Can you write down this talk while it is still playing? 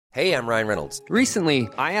Hey, I'm Ryan Reynolds. Recently,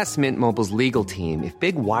 I asked Mint Mobile's legal team if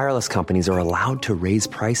big wireless companies are allowed to raise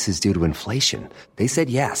prices due to inflation. They said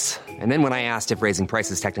yes. And then when I asked if raising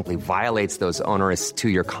prices technically violates those onerous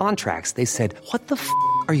two-year contracts, they said, "What the f***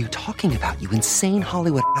 are you talking about, you insane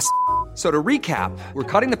Hollywood ass?" So to recap, we're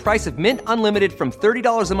cutting the price of Mint Unlimited from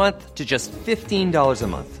 $30 a month to just $15 a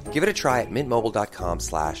month. Give it a try at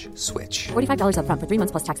mintmobile.com/switch. $45 up front for 3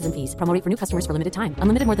 months plus taxes and fees. Promo rate for new customers for limited time.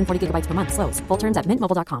 Unlimited more than 40 gigabytes per month. Slows full terms at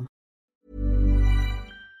mintmobile.com.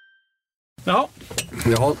 Ja.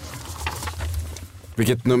 Jaha.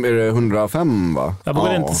 Vilket nummer är det? 105 va? Jag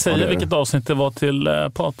vågar inte säga vilket avsnitt det var till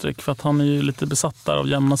Patrik, för att han är ju lite besatt där av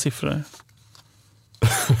jämna siffror.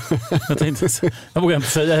 Jag vågar inte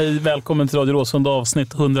säga hej, välkommen till Radio Råsunda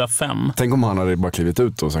avsnitt 105. Tänk om han hade bara klivit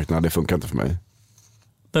ut och sagt nej, det funkar inte för mig.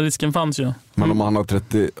 Den risken fanns ju. Men om han har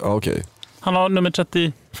 30, okej. Han har nummer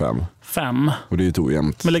 35. Och det är ju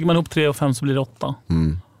ojämnt. Men lägger man ihop 3 och 5 så blir det 8.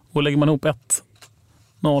 Och lägger man ihop 1,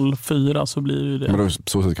 0, 4 så blir det... Men då,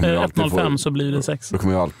 så sätt kan man 1, 0, 5 så blir det 6. Då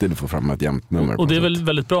kommer jag alltid få fram ett jämnt nummer. Och det är väl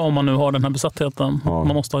väldigt bra om man nu har den här besattheten. Ja.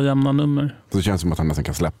 Man måste ha jämna nummer. Så det känns som att han nästan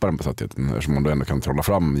kan släppa den besattheten, eftersom man då ändå kan trolla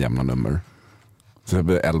fram jämna nummer. Så det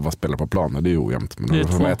blir 11 spelare på plan, det är ju ojämnt. Men då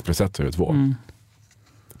får man 1 plus 1 så är det 2.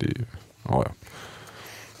 Det är ju, ja.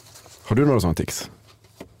 Har du några sådana tics?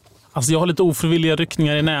 Alltså jag har lite ofrivilliga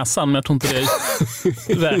ryckningar i näsan, men jag tror inte det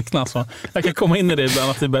räknas. Va? Jag kan komma in i det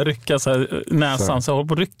ibland, att det börjar rycka så här, näsan, så jag håller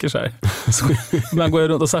på och rycker så här. Så ibland går jag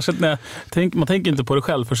runt, och särskilt när man tänker inte på det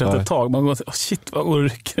själv för ett tag. Man går och säger, shit vad går och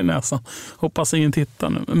rycker i näsan. Hoppas ingen tittar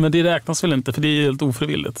nu. Men det räknas väl inte, för det är helt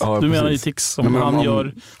ofrivilligt. Ja, du menar ju tics som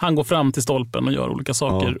han går fram till stolpen och gör olika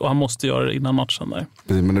saker, och han måste göra det innan matchen där.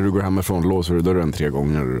 Precis, men när du går hemifrån låser du dörren 3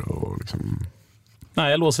 gånger och liksom...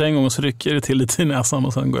 Nej, jag låser en gång och så rycker det till lite i näsan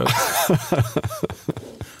och sen går jag ut.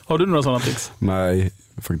 Har du några sådana tics? Nej,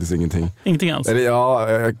 faktiskt ingenting. Ingenting alls? Eller ja,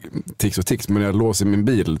 tics och tics, men jag låser min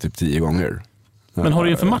bil typ 10 gånger. Men har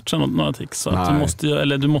du inför matchen några tics? Så att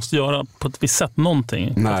du måste göra på ett visst sätt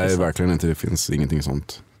någonting? Nej, verkligen inte. Det finns ingenting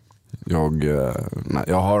sånt.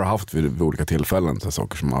 Jag har haft vid olika tillfällen så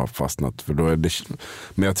saker som har fastnat, för då är det,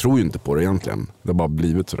 men jag tror ju inte på det egentligen. Det har bara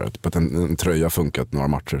blivit sådär. Typ att en tröja funkat några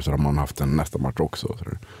matcher, så har man haft en nästa match också.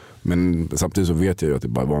 Sådär. Men samtidigt så vet jag ju att det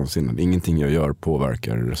bara är vansinnigt. Ingenting jag gör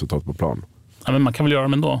påverkar resultat på plan. Ja, men man kan väl göra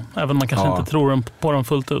dem ändå, även om man kanske inte tror på dem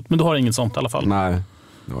fullt ut. Men du har inget sånt i alla fall? Nej,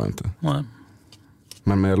 det har jag inte. Nej.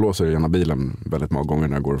 Men jag låser gärna bilen väldigt många gånger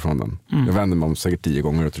när jag går ifrån den. Jag vänder mig om säkert 10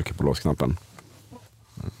 gånger och trycker på låsknappen.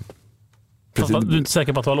 Precis. Du är inte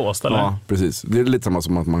säker på att du har låst, eller? Ja, precis. Det är lite samma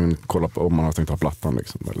som att man kollar på om man har tänkt av plattan.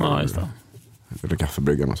 Liksom, eller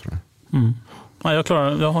kaffebryggan och sådär. Nej,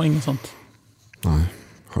 jag har inget sånt. Nej,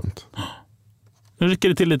 skönt. Nu rycker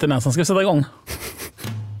det till lite näsan. Ska vi sätta igång?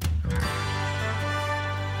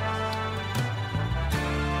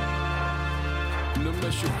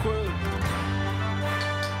 Nummer 27.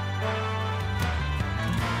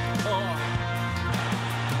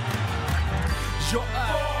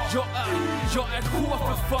 Jag är K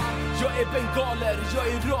för fan, jag är bengaler, jag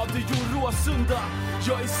är Radio Råsunda.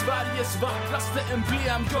 Jag är Sveriges vackraste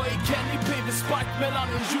emblem, jag är Kenny Baby Spark mellan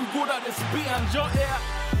en djurgårdares ben. Jag är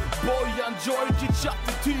Bojan Djordjic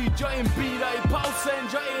attityd, jag är en bira i pausen,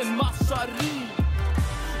 jag är en massarin.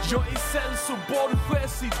 Jag är Celso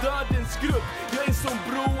Borges i dödens grupp. Jag är som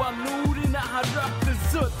Broa Nouri när han rökte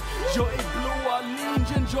sutt. Jag är blåa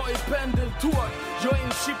linjen, jag är pendeltåg. Jag är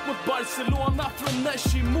en chip mot Barcelona från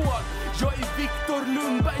Nesh i mål. Jag är Viktor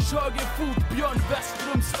Lundbergs högerfot, Björn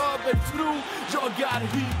Westrums övertro. Jag är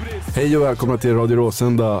hybris. Hej och välkomna till Radio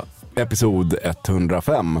Råsunda, episod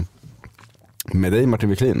 105. Med dig Martin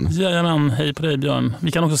Wiklin. Jajamän, hej på dig Björn.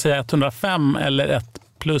 Vi kan också säga 105 eller 1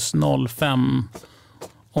 plus 05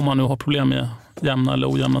 om man nu har problem med jämna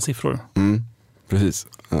eller ojämna siffror. Precis,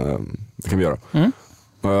 det kan vi göra.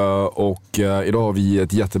 Och idag har vi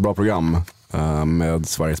ett jättebra program med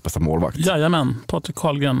Sveriges bästa målvakt. Jajamän, Patrik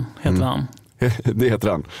Karlgren heter han. Det heter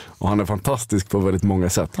han. Och han är fantastisk på väldigt många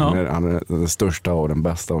sätt. Ja. Han är den största och den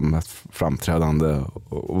bästa och den mest framträdande.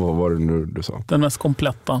 Och vad var det nu du sa? Den mest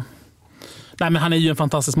kompletta. Nej, men han är ju en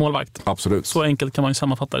fantastisk målvakt. Absolut. Så enkelt kan man ju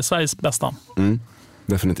sammanfatta det. Sveriges bästa.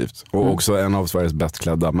 Definitivt. Och också en av Sveriges bäst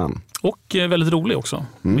klädda män. Och väldigt rolig också.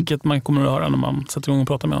 Vilket man kommer att höra när man sätter igång och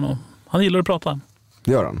pratar med honom. Han gillar att prata.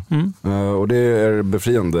 Det gör han. Och det är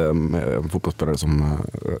befriande med fotbollsspelare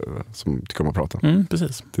som tycker om att prata.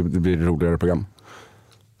 Precis. Det blir roligare program.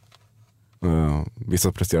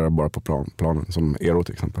 Vissa presterar bara på planen, som Ero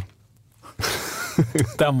till exempel.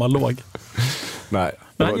 Den var låg. Nej.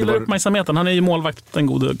 Men han gillar uppmärksamheten. Han är ju målvakt, den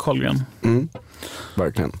gode Karlgren.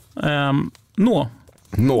 Verkligen.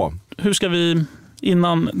 Hur ska vi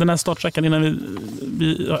Innan den här startsträckan, innan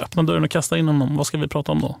vi öppnar dörren och kastar in honom, vad ska vi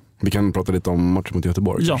prata om då? Vi kan prata lite om matchen mot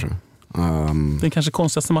Göteborg kanske. Den kanske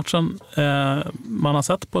konstigaste matchen man har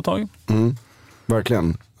sett på ett tag.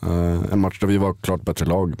 Verkligen. En match där vi var klart bättre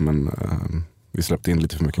lag, men vi släppte in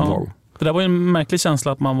lite för mycket mål. Det där var ju en märklig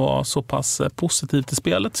känsla att man var så pass positiv till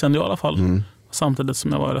spelet, kände jag i alla fall. Samtidigt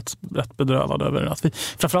som jag var rätt bedrövad över att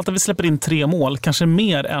framförallt att vi släpper in 3 mål, kanske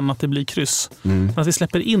mer än att det blir kryss. Men att vi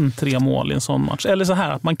släpper in 3 mål i en sån match. Eller så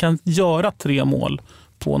här, att man kan göra 3 mål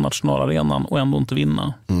på nationalarenan och ändå inte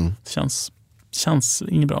vinna. Det känns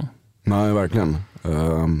inget bra. Nej, verkligen.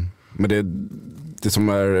 Men det som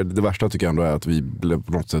är det värsta tycker jag ändå är att vi blev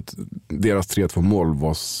på något sätt, deras 3-2 mål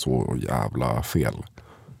var så jävla fel.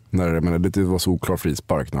 Det var så oklar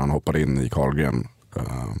frispark när han hoppade in i Karlgren.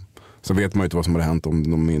 Så vet man ju inte vad som hade hänt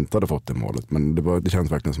om de inte hade fått det målet. Men det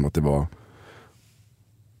känns verkligen som att det var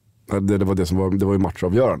det var ju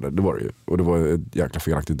matchavgörande. Det var det ju. Och det var ett jäkla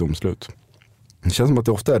felaktigt domslut. Det känns som att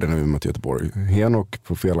det ofta är det när vi möter Göteborg. Henok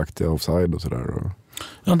på felaktiga offside och sådär.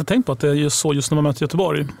 Jag har inte tänkt på att det är så just när man möter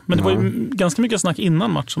Göteborg. Men det var ju ganska mycket snack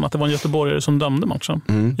innan matchen att det var en göteborgare som dömde matchen.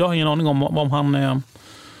 Jag har ingen aning om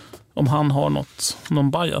han har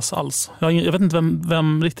någon bias alls. Jag vet inte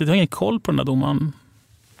vem riktigt, jag har ingen koll på den där domaren.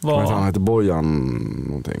 Han heter Bojan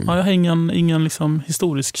någonting. Ja, jag har ingen liksom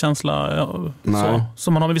historisk känsla.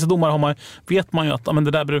 Som man har med vissa domare vet man ju att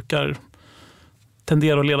det där brukar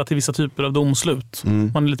tendera att leda till vissa typer av domslut.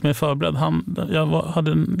 Man är lite mer förberedd. Jag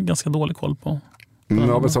hade en ganska dålig koll på.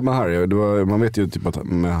 Ja, men samma här. Man vet ju typ att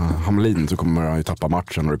med Hamlin så kommer han ju tappa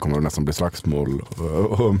matchen och det kommer nästan bli slagsmål.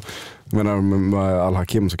 Men med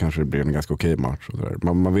Al-Hakim så kanske det blir en ganska okej match. Och så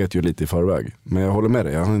där. Man vet ju lite i förväg. Men jag håller med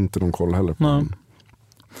dig, jag har inte någon koll heller på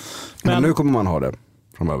men nu kommer man ha det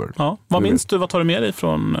framöver. Ja. Vad tar du med dig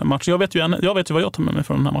från matchen? Jag vet ju vad jag tar med mig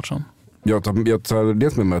från den här matchen. Jag tar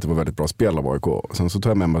dels med mig att det var väldigt bra spel av AIK. Sen så tar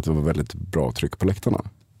jag med mig att det var väldigt bra tryck på läktarna.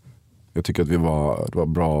 Jag tycker att det var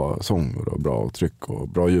bra sång och det var bra tryck och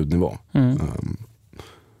bra ljudnivå.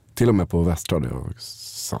 Till och med på Västra där jag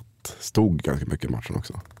stod ganska mycket i matchen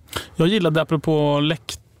också. Jag gillade apropå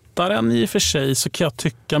läktaren i och för sig, så kan jag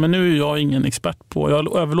tycka, men nu är jag ingen expert på.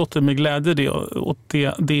 Jag överlåter med glädje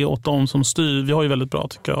det åt de som styr. Vi har ju väldigt bra,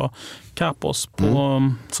 tycker jag, Kapos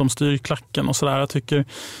som styr klacken och sådär.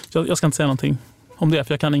 Jag ska inte säga någonting om det,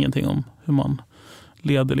 för jag kan ingenting om hur man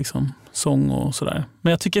leder liksom sång och sådär.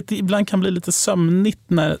 Men jag tycker att det ibland kan bli lite sömnigt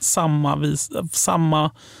när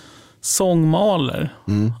samma sång maler.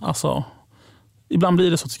 Alltså, ibland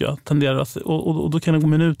blir det så, tycker jag, tenderar att, och då kan det gå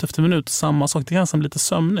minut efter minut samma sak. Det kan bli lite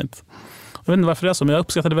sömnigt. Jag vet inte varför det är så, men jag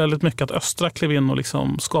uppskattade väldigt mycket att Östra klev in och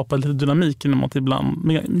liksom skapade lite dynamik genom att ibland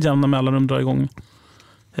med jämna mellanrum dra igång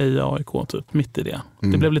Heja AIK, typ, mitt i det.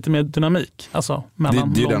 Det blev lite mer dynamik. Alltså,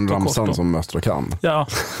 mellan det är den ramsan som Östra kan. Ja,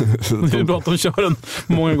 det är bra att de kör den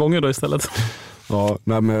många gånger då istället. Ja,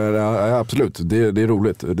 nej, men, ja, absolut. Det är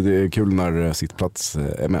roligt. Det är kul när sittplats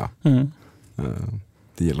är med.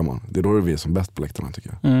 Det gillar man. Det är då vi är som bäst på läktarna,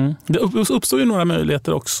 tycker jag. Det uppstår ju några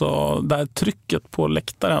möjligheter också där trycket på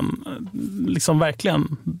läktaren liksom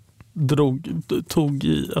verkligen tog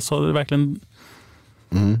i, alltså det verkligen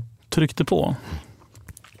tryckte på.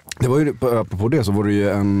 Det var ju, på det så var det ju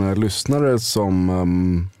en lyssnare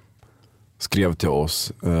som skrev till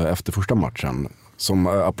oss efter första matchen, som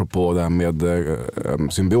apropå det här med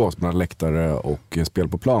symbios mellan läktare och spel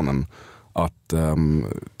på planen, att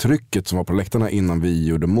trycket som var på läktarna innan vi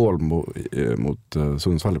gjorde mål mot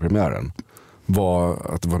Sundsvall i premiären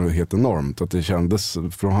var att det var helt enormt. Att det kändes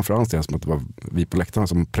från hans del som att det var vi på läktarna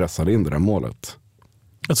som pressade in det där målet.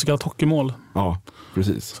 Ett så kallat hockeymål. Ja,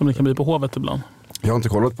 precis. Som det kan bli på Hovet ibland. Jag har inte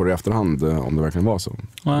kollat på det i efterhand om det verkligen var så.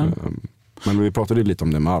 Men vi pratade lite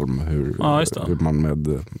om det med Alm, hur man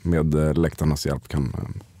med läktarnas hjälp kan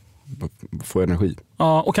få energi.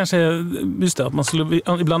 Ja, och kanske just det, att man skulle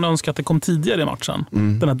ibland önska att det kom tidigare i matchen.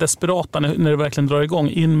 Den här desperata, när det verkligen drar igång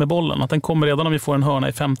in med bollen, att den kommer redan om vi får en hörna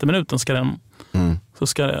i 50 minuten, så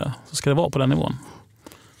ska det vara på den nivån.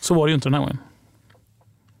 Så var det ju inte den här gången,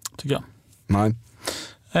 tycker jag. Nej.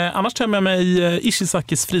 Annars tar jag med mig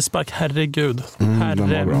Ishizakis frispark. Herregud.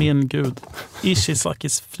 Min gud.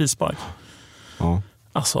 Ishizakis frispark. Ja.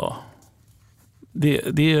 Alltså,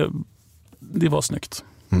 det var snyggt.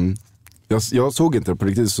 Jag såg inte på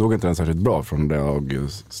riktigt, såg inte den särskilt bra från där jag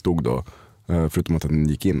stod då. Förutom att den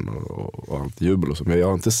gick in och allt jubel och så. Men jag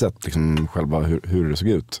har inte sett liksom själva hur det såg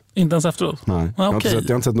ut. Inte ens efteråt? Nej. Jag har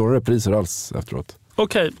inte sett några repriser alls efteråt.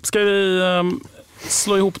 Okej, ska vi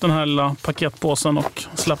slå ihop den här lilla paketpåsen och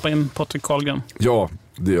släppa in Patrik Karlgren? Ja,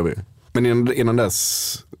 det gör vi. Men innan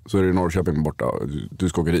dess så är det Norrköping borta. Du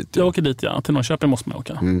ska åka dit. Jag åker dit, ja. Till Norrköping måste man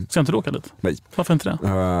åka. Ska inte du åka dit? Nej. Varför inte det?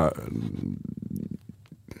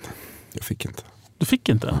 Jag fick inte. Du fick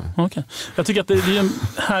inte? Okej. Jag tycker att det är en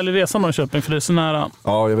härlig resa Norrköping för det är så nära.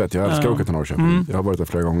 Ja, jag vet. Jag älskar att åka till Norrköping. Jag har varit där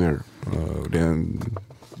flera gånger.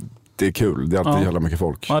 Det är kul. Det är alltid jävla mycket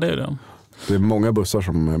folk. Ja, det är det. Det är många bussar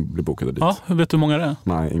som blir bokade dit. Ja, hur vet du hur många det är?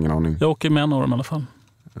 Nej, ingen aning. Jag åker med en av dem i alla fall.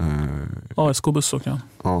 ASK-buss åker jag.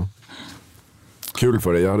 Ja. Kul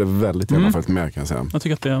för dig. Jag hade väldigt gärna följt med, kan jag säga. Jag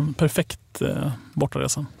tycker att det är en perfekt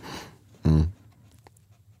bortaresa.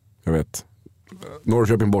 Jag vet.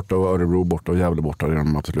 Norrköping borta och Örebro borta och Gävle borta är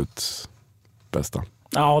de absolut bästa.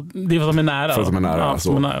 Ja, det är för att de är nära. För att de är nära. Ja,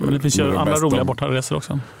 alltså. men det finns ju andra roliga bortaresor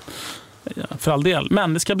också. Ja, för all del.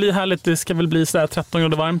 Men det ska bli härligt. Det ska väl bli sådär 13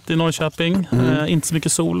 grader varmt i Norrköping. Inte så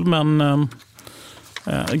mycket sol, men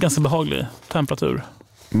ganska behaglig temperatur.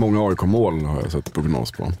 Många AIK-mål har jag sett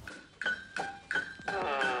prognos på.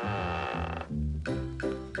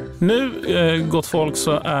 Nu, gott folk,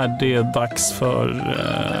 så är det dags för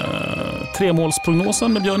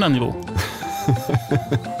tremålsprognosen med Björn Enjebo.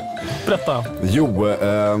 Berätta. Jo,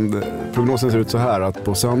 prognosen ser ut så här att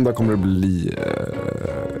på söndag kommer det bli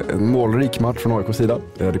en målrik match från AIKs sida.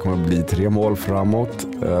 Det kommer att bli 3 mål framåt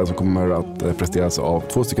som kommer att presteras av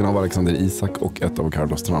 2 stycken av Alexander Isak och 1 av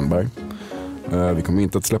Carlos Strandberg. Vi kommer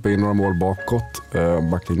inte att släppa in några mål bakåt.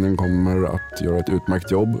 Backlinjen kommer att göra ett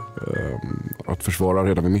utmärkt jobb att försvara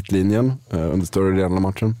redan vid mittlinjen under större delen av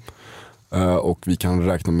matchen. Och vi kan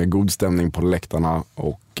räkna med god stämning på läktarna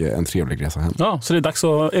och en trevlig resa hem. Ja, så det är dags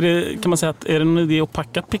att, kan man säga att är det en idé att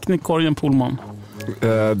packa picknickkorgen Pohlman?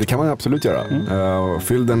 Det kan man absolut göra.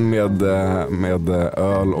 Fyll den med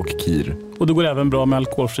öl och kir. Och det går även bra med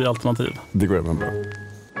alkoholfri alternativ. Det går även bra.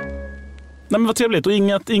 Nej, men vad trevligt. Och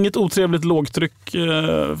inget otrevligt lågtryck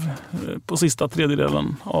på sista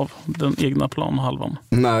tredjedelen av den egna planhalvan.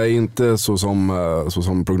 Nej, inte så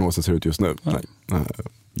som prognosen ser ut just nu. Nej.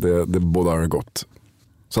 Det bådar gott.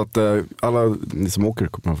 Så att alla ni som åker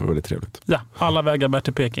kommer att få väldigt trevligt. Ja, alla vägar bär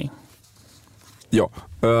till Peking. Ja.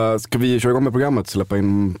 Ska vi köra igång med programmet? Släppa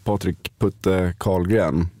in Patrik Putte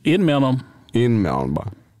Karlgren. In med honom. In med honom bara.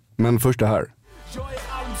 Men först det här. Jag är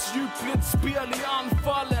armsdjupligt spel i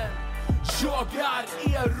anfallen. Jag är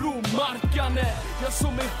Eero-markande. Jag som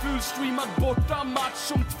en fullstreamad borta match.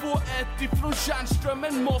 Som 2-1 ifrån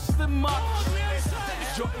Tjärnströmmen måste match.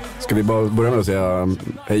 Ska vi bara börja med att säga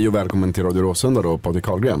hej och välkommen till Radio Råsunda då, Patrik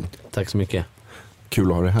Karlgren. Tack så mycket.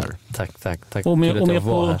 Kul att ha dig här. Tack. Och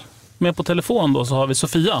med på telefon då så har vi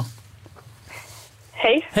Sofia.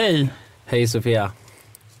 Hej. Hej. Hej Sofia.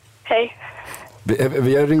 Hej.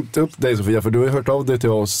 Vi har ringt upp dig Sofia för du har hört av dig till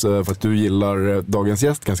oss för att du gillar dagens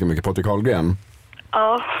gäst ganska mycket, Patrik Karlgren.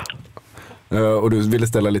 Ja. Och du ville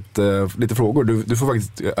ställa lite frågor. Du får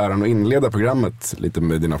faktiskt äran att inleda programmet lite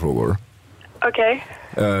med dina frågor. Okej.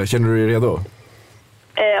 Känner du dig redo?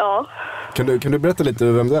 Ja. Kan du berätta lite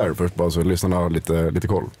vem du är först bara så lyssnarna har lite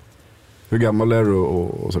koll? Hur gammal är du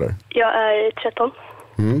och sådär? Jag är 13.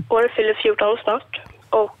 År fyller 14 snart.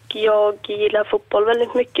 Och jag gillar fotboll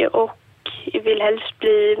väldigt mycket och vill helst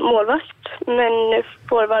bli målvakt. Men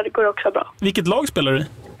forward går också bra. Vilket lag spelar du i?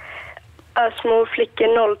 Ösmo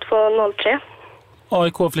flickor 0203.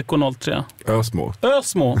 AIK flickor 03.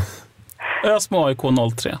 Ösmo AIK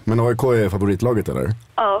 03. Men AIK är favoritlaget eller?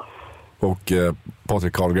 Ja. Och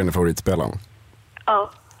Patrik Karlgren är favoritspelaren?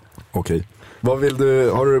 Ja. Okej. Vad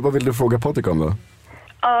vill du fråga Patrik om då?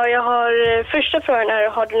 Ja, jag har första frågan är,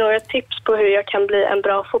 har du några tips på hur jag kan bli en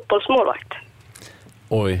bra fotbollsmålvakt?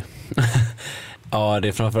 Oj. Ja, det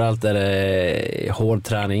är framförallt är det hård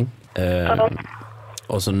träning.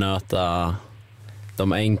 Och så nöta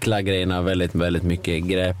de enkla grejerna väldigt, väldigt mycket.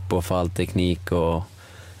 Grepp och fallteknik och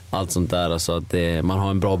allt sånt där. Så att man har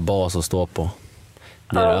en bra bas att stå på.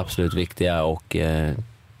 Det är det absolut viktiga. Och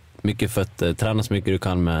mycket fötter. Träna så mycket du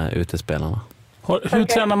kan med utespelarna. Hur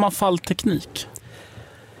tränar man fallteknik?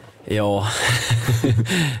 Ja,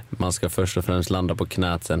 man ska först och främst landa på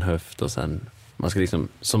knät, sen höft och sen man ska liksom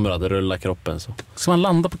som att rulla kroppen så. Ska man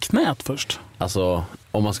landa på knät först? Alltså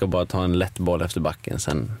om man ska bara ta en lätt boll efter backen,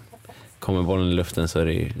 sen kommer bollen i luften så är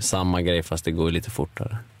det ju samma grej fast det går lite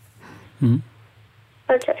fortare.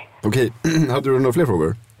 Okej. Hade du några fler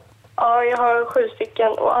frågor? Ja, jag har 7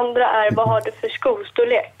 stycken och andra är, vad har du för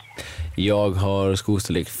skostorlek? Jag har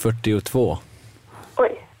skostorlek 42.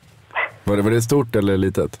 Oj. Var det stort eller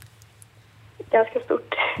litet? Ganska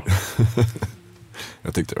stort.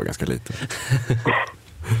 Jag tyckte det var ganska litet.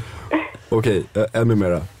 Okej, ännu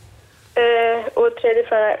mera. Och tredje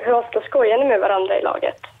frågan, hur ofta skojar ni med varandra i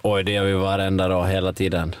laget? Oj, det gör vi varenda dag, hela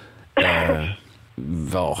tiden.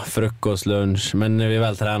 frukost, lunch. Men när vi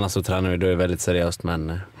väl tränar så tränar vi, då är det väldigt seriöst.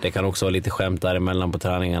 Men det kan också vara lite skämt däremellan på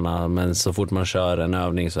träningarna. Men så fort man kör en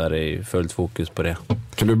övning så är det fullt fokus på det.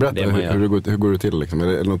 Kan du berätta hur går det till? Liksom?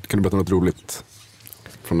 Kan du berätta något roligt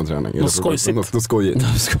från en träning? Något skojsigt.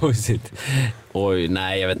 Något skojigt. Oj,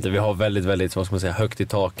 nej, jag vet inte. Vi har väldigt, väldigt, vad ska man säga, högt i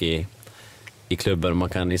tak i klubben. Man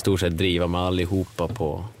kan i stort sett driva med allihopa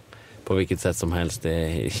på vilket sätt som helst. Det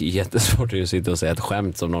är jättesvårt att sitta och säga ett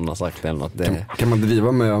skämt som någon har sagt eller något. Kan man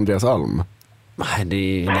driva med Andreas Alm?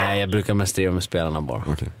 Nej, jag brukar mest driva med spelarna bara.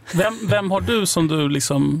 Okay. Vem har du som du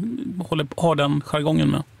liksom har den jargongen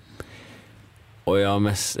med? Och jag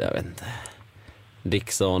vet inte.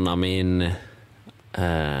 Dixon, Amin,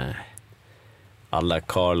 alla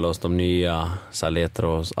Carlos, de nya,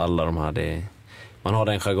 Saletros, alla de här. Man har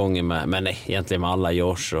den jargongen med, men nej, egentligen med alla,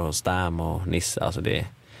 Josh och Stam och Nisse. Alltså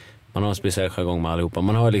man har en speciell jargong med allihopa.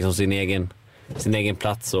 Man har liksom sin egen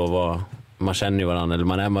plats och man känner ju varandra, eller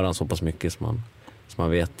man är med varandra så pass mycket så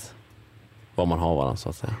man vet vad man har varandra, så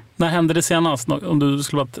att säga. När hände det senast? Om du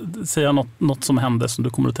skulle säga något som hände som du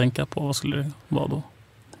kommer att tänka på, vad skulle det vara då?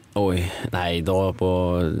 Oj, nej, idag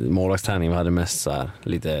på målvaktsträning vi hade mest så här,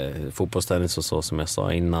 lite fotbollstennis och så som jag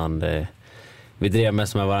sa innan. Vi drev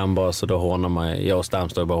mest med varandra, så då hånar man. Jag och Stam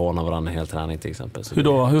står bara och hånar varandra hela träning till exempel. Så hur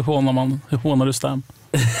då? Hur hånar man? Hur hånar du Stam?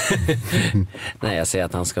 Nej, jag säger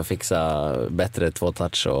att han ska fixa bättre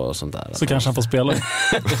tvåtouch och sånt där. Så kanske han får spela.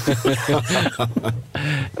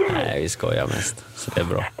 Nej, vi skojar mest. Så det är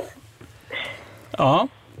bra. Ja.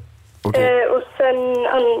 Okay. Och sen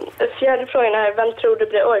fjärde frågan är, vem tror du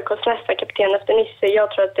blir AIKs nästa kapten efter Nisse?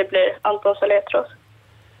 Jag tror att det blir Anton Saletros.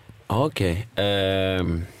 Okej.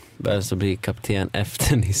 Vem som blir kapten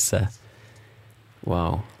efter Nisse?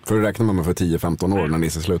 Wow. För du räknar med för 10-15 år när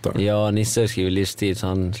Nisse slutar? Ja, Nisse skriver livstid så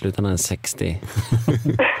han slutar när han är 60.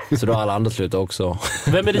 Så då har alla andra slutar också.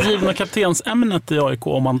 Vem är det givna kaptensämnet i AIK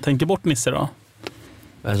om man tänker bort Nisse då?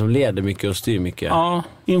 Vem som leder mycket och styr mycket? Ja,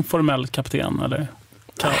 informell kapten eller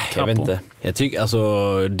jag vet inte. Jag tycker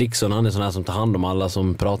alltså Dixon, han är sån här som tar hand om alla,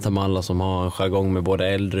 som pratar med alla, som har en jargong med både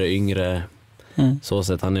äldre och yngre. Så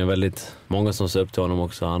sett, han är väldigt många som ser upp till honom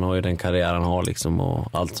också. Han har ju den karriär han har liksom och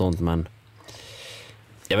allt sånt, men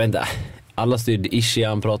jag vet inte. Alla styr, Ishi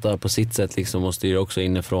han pratar på sitt sätt liksom och styr också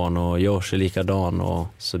inifrån, och Josh är likadan, och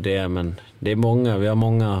så men det är många, vi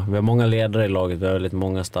har många ledare i laget, vi har väldigt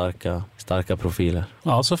många starka profiler.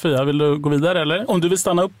 Ja, Sofia, vill du gå vidare eller? Om du vill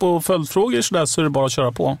stanna upp på följdfrågor så är det bara att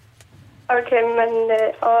köra på. Okej, men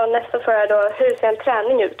nästa fråga då. Hur ser en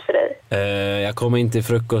träning ut för dig? Jag kommer in till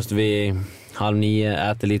frukost vid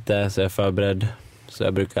 8:30, äter lite så jag är förberedd. Så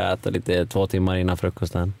jag brukar äta lite 2 timmar innan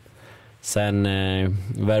frukosten. Sen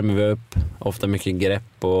värmer vi upp, ofta mycket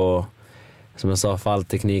grepp och som jag sa,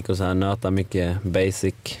 fallteknik och så här, nöta mycket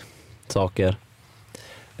basic saker.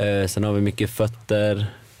 Sen har vi mycket fötter.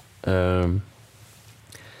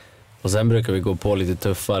 Och sen brukar vi gå på lite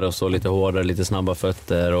tuffare och så lite hårdare, lite snabba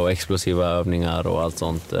fötter och explosiva övningar och allt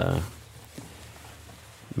sånt.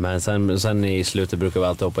 Men sen i slutet brukar vi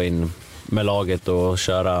alltid hoppa in med laget och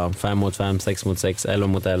köra 5 mot 5, 6 mot 6, 11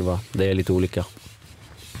 mot 11. Det är lite olika.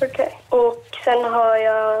 Okej. Och sen har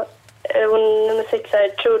jag nummer 6 här.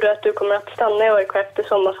 Tror du att du kommer att stanna i AIK efter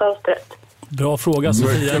sommarfönstret? Bra fråga,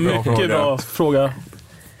 Sofia. Mycket bra fråga.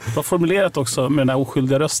 Bra formulerat också med den här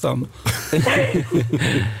oskyldiga rösten.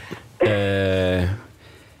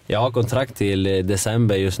 Jag har kontrakt till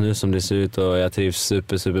december just nu som det ser ut, och jag trivs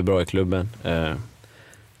super bra i klubben.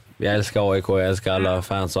 Jag älskar AIK, jag älskar alla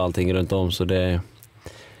fans och allting runt om, så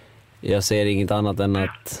jag ser inget annat än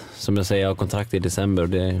att, som jag säger, jag har kontrakt i december, och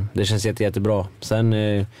det känns jättebra. Sen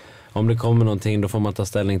om det kommer någonting, då får man ta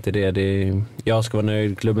ställning till det. Jag ska vara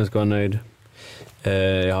nöjd, klubben ska vara nöjd.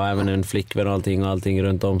 Jag har även en flickvän och allting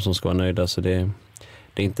runt om som ska vara nöjda, så det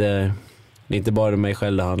är inte bara mig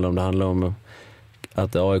själv det handlar om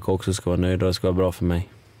att AIK också ska vara nöjd och det ska vara bra för mig.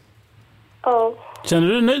 Ja. Känner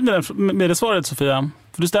du dig nöjd med det svaret, Sofia?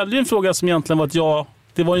 För du ställde ju en fråga som egentligen var ett ja.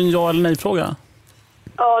 Det var ju en ja eller nej-fråga.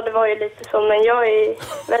 Ja, det var ju lite så, men jag är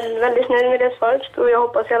väldigt nöjd med det svaret, och jag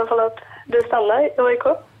hoppas i alla fall att du stannar i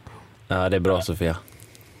AIK. Ja, det är bra, Sofia.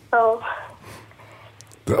 Ja.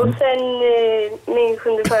 Och sen min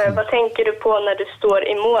 7:e fråga, vad tänker du på när du står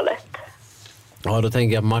i målet? Ja, då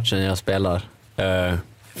tänker jag på matchen jag spelar.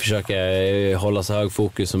 Försöker hålla så hög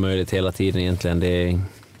fokus som möjligt hela tiden egentligen. Det är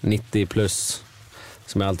 90 plus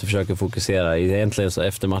som jag alltid försöker fokusera. Egentligen så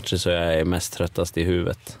efter matchen så är jag mest tröttast i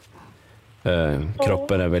huvudet.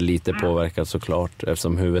 Kroppen är väl lite påverkad såklart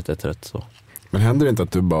eftersom huvudet är trött så. Men händer det inte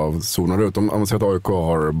att du bara zonar ut? Om man säger att AIK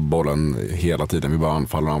har bollen hela tiden, vi bara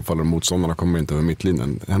anfaller, motståndarna kommer inte över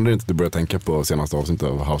mittlinjen. Händer det inte att du börjar tänka på senaste avsnittet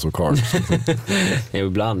av House of Cards?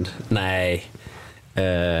 Ibland. Nej.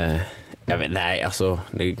 Jag vet, nej, alltså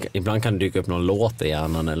ibland kan det dyka upp någon låt i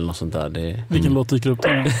hjärnan eller något sånt där. Vilken låt dyker upp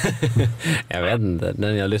där? Jag vet inte,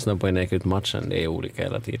 den jag lyssnar på innan jag gick ut matchen, det är olika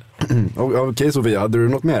hela tiden. Okej, Sofia, hade du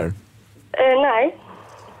något mer? Nej.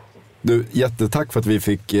 Du, jättetack för att vi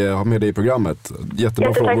fick ha med dig i programmet.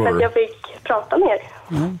 Jättebra frågor. Jättetack för att jag fick prata med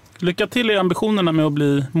er. Lycka till i ambitionerna med att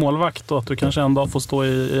bli målvakt och att du kanske en dag får stå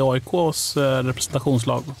i AIKs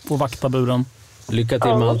representationslag och vakta buren. Lycka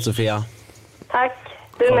till med allt, Sofia. Tack,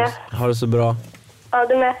 du med. Ha det så bra. Ja,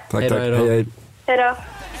 du med. Tack, Hejdå, tack. hejdå. Hej, hej. Hej då.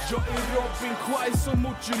 Jag är Robin Quaison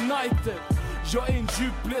mot United. Jag är en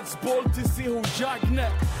djupledsboll till CH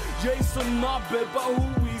Jagnet. Jag är som Nabbe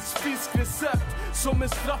Bahois fiskrecept. Som en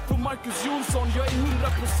straff för Marcus Jonsson. Jag är 100%.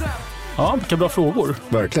 Ja, vilka bra frågor.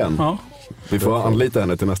 Verkligen. Ja. Vi får anlita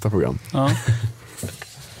henne till nästa program. Ja.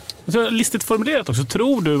 Listigt formulerat också.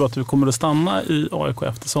 Tror du att du kommer att stanna i AIK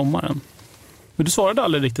efter sommaren? Men du svarade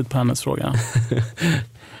aldrig riktigt på hennes fråga.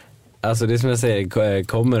 Alltså det som jag säger,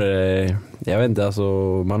 kommer jag vet inte, alltså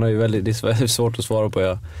man har ju det är väldigt svårt att svara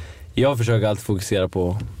på. Jag försöker alltid fokusera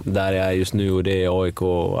på där jag är just nu, och det är AIK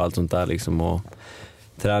och allt sånt där liksom, och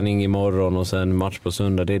träning imorgon och sen match på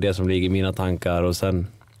söndag, det är det som ligger i mina tankar, och sen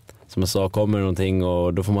som jag sa, kommer det någonting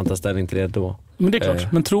och då får man ta ställning till det då. Men det är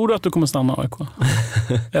klart, men tror du att du kommer stanna AIK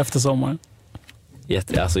efter sommaren?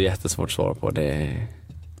 Jättesvårt att svara på det.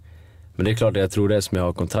 Men det är klart, jag tror det är som jag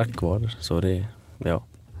har kontrakt kvar, så det, ja.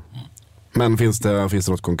 Men finns det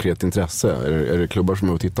något konkret intresse? Är det klubbar som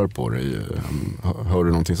är och tittar på dig? Hör du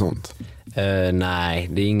någonting sånt? Nej,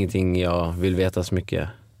 det är ingenting jag vill veta så mycket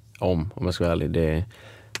om jag ska vara ärlig. Det är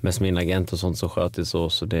mest min agent och sånt som sköter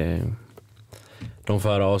så det, de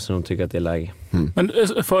för av sig, de tycker att det är läge. Men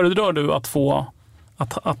föredrar du att få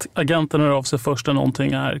att agenten hör av sig först när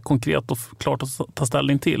någonting är konkret och klart att ta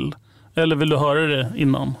ställning till? Eller vill du höra det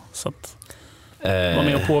innan så att vara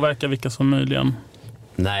med och påverka vilka som möjligen...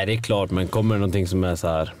 Nej, det är klart, men kommer det någonting som är så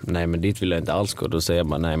här, nej men dit vill jag inte alls gå, då säger jag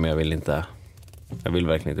bara nej, men jag vill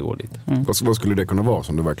verkligen inte gå dit. Vad skulle det kunna vara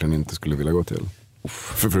som du verkligen inte skulle vilja gå till?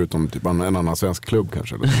 Förutom typ en annan svensk klubb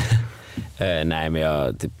kanske? Eller? Nej,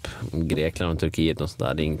 men typ Grekland och Turkiet och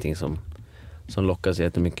sådär, det är ingenting som lockar sig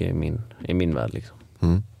jättemycket i min värld liksom.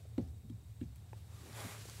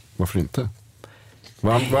 Varför inte?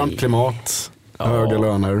 Varmt klimat, höga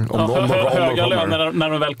löner. Höga löner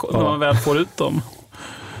när man väl får ut dem.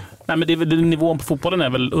 Nej, men nivån på fotbollen är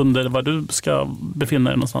väl under vad du ska befinna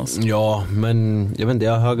dig någonstans. Ja, men jag vet inte,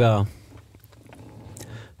 jag har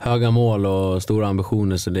höga mål och stora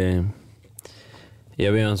ambitioner, så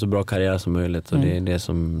jag vill ha en så bra karriär som möjligt, och det är det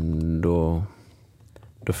som då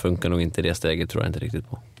funkar nog inte det steget, tror jag inte riktigt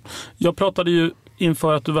på. Jag pratade ju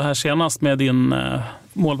inför att du var här senast med din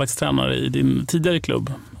målvaktstränare i din tidigare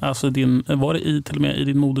klubb. Alltså var det till och med i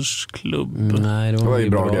din modersklubb? Nej, det var i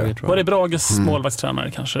Brage. Var det Brages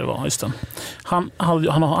målvaktstränare kanske det var? Just det. Han tror ju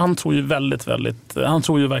han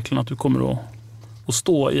tror ju verkligen att du kommer att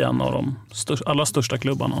stå i en av de allra största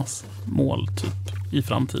klubbarnas mål typ i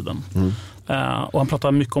framtiden. Och han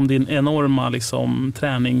pratar mycket om din enorma liksom,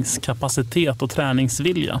 träningskapacitet och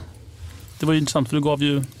träningsvilja. Det var ju intressant, för du gav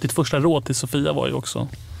ju ditt första råd till Sofia var ju också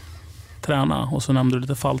träna, och så nämnde du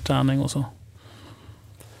lite fallträning och så.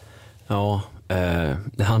 Ja,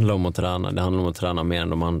 det handlar om att träna. Det handlar om att träna mer än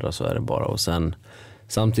de andra, så är det bara. Och sen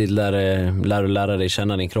samtidigt lära dig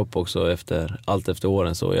känna din kropp också efter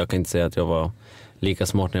åren. Så jag kan inte säga att jag var lika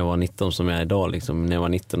smart när jag var 19 som jag är idag. Liksom, när jag var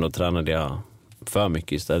 19 då tränade jag för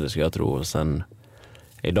mycket istället, så jag tror. Och sen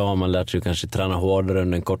idag har man lärt sig kanske träna hårdare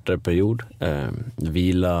under en kortare period.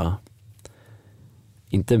 Vila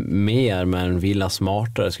inte mer, men vila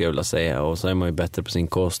smartare skulle jag vilja säga. Och så är man ju bättre på sin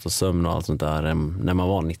kost och sömn och allt sånt där än när man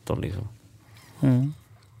var 19 liksom.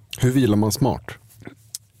 Hur vilar man smart?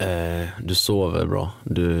 Du sover bra.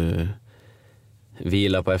 Du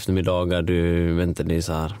vilar på eftermiddagar. Du vet inte, det är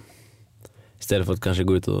så här. Istället för att kanske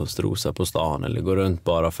gå ut och strosa på stan eller gå runt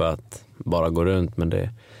bara för att bara gå runt. Men det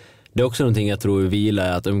är också någonting jag tror vila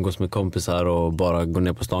är att umgås med kompisar och bara gå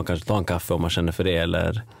ner på stan, kanske ta en kaffe om man känner för det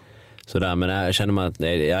eller sådär. Men jag känner att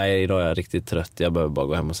idag är jag riktigt trött. Jag behöver bara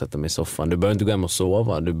gå hem och sätta mig i soffan. Du behöver inte gå hem och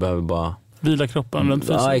sova. Du behöver bara vila kroppen runt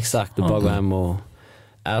fysiskt. Ja, exakt. Du bara gå hem och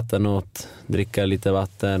äta något, dricka lite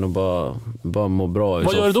vatten och bara må bra i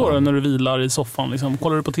Vad soffan. Gör du då när du vilar i soffan? Liksom?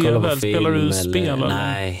 Kollar du på tv? På spelar du spel? Eller?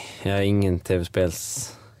 Nej, jag är ingen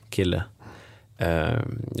tv-spelskille.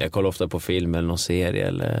 Jag kollar ofta på film eller någon serie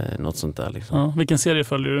eller något sånt där. Liksom. Ja, vilken serie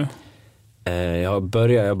följer du?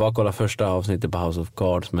 Jag bara kollar första avsnittet på House of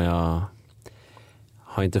Cards, men jag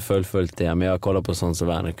har inte följt det. Men jag kollar på Sons of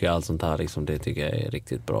Anarchy och allt sånt här. Liksom, det tycker jag är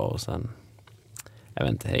riktigt bra. Och sen, jag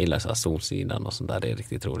vet inte, jag gillar så här Solsidan och sånt där. Det är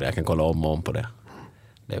riktigt roligt. Jag kan kolla om och om på det.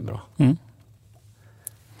 Det är bra.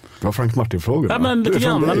 Det var Frank Martin-frågor. Ja, men lite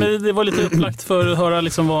grann. Men det var lite upplagt för att höra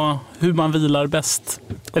liksom hur man vilar bäst.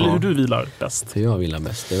 Eller hur du vilar bäst. Hur jag vilar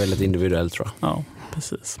bäst. Det är väldigt individuellt, tror jag. Ja,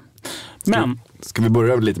 precis. Men ska vi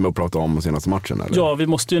börja lite med att prata om senaste matchen? Eller? Ja, vi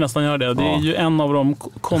måste ju nästan göra det. Det är ju en av de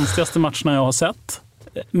konstigaste matcherna jag har sett.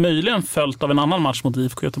 Möjligen följt av en annan match mot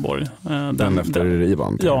IFK Göteborg. Den efter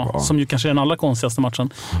Ivan. Ja, som ju kanske är den allra konstigaste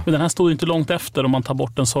matchen. Men den här stod ju inte långt efter om man tar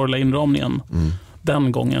bort den sorgliga inramningen.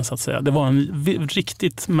 Den gången, så att säga. Det var en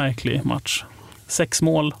riktigt märklig match. 6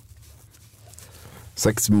 mål.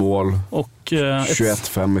 6 mål. Och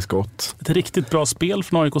 21-5 i skott. Ett riktigt bra spel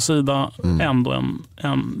från AIKs sida. Ändå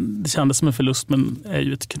det kändes som en förlust, men är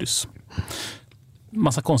ju ett kryss.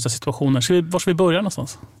 Massa konstiga situationer. Var ska vi börja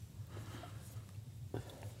någonstans?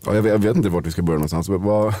 Ja, jag vet inte vart vi ska börja någonstans.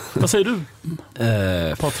 Vad säger du,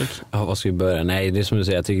 Patrik? Ja, vad ska vi börja? Nej, det är som du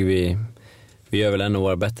säger. Jag tycker vi gör väl ännu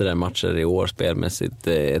våra bättre matcher i år spelmässigt.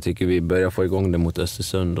 Jag tycker vi börjar få igång det mot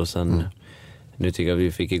Östersund och sen nu tycker jag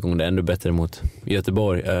vi fick igång det ännu bättre mot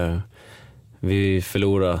Göteborg. Vi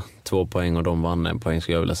förlorade 2 poäng och de vann 1 poäng,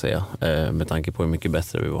 skulle jag vilja säga, med tanke på hur mycket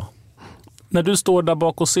bättre vi var. När du står där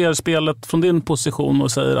bak och ser spelet från din position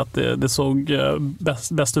och säger att det såg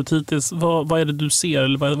bäst ut hittills, vad är det du ser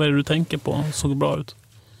eller vad är det du tänker på? Såg bra ut?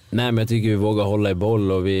 Nej, men jag tycker vi vågar hålla i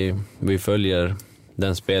boll och vi följer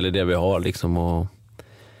den spelidé vi har liksom, och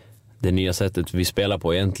det nya sättet vi spelar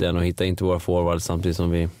på egentligen, och hittar inte våra forwards samtidigt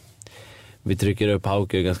som vi trycker upp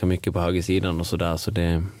Hauke ganska mycket på högersidan och sådär, så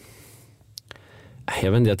det,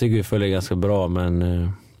 jag vet inte, jag tycker vi följer ganska bra,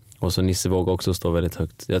 men och så Nisse vågar också stå väldigt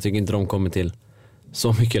högt. Jag tycker inte de kommer till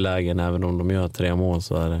så mycket lägen, även om de gör 3 mål,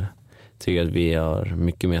 så tycker jag att vi har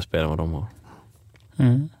mycket mer spel än vad de har.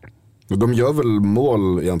 De gör väl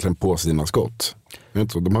mål egentligen på sina skott?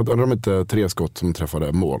 De hade inte 3 skott som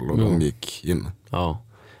träffade mål och de gick in? Ja,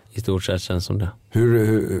 i stort sett känns som det.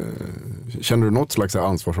 Hur känner du något slags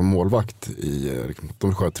ansvar som målvakt i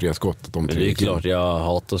de sköt 3 skott? Det är klart, jag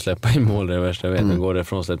hatar att släppa in mål, det är det värsta jag vet. Jag går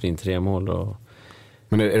därifrån och släppt in 3 mål.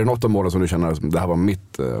 Men är det något av målen som du känner att det här var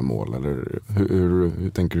mitt mål? Eller hur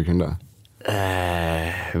tänker du kring det?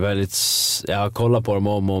 Jag kollar på dem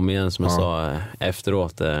om och om igen, som jag sa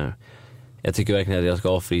efteråt. Jag tycker verkligen att jag ska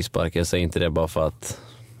ha frispark. Jag säger inte det bara för att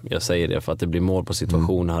jag säger det för att det blir mål på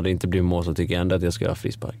situationen. Hade det inte blivit mål så tycker jag ändå att jag ska ha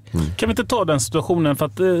frispark. Kan vi inte ta den situationen? För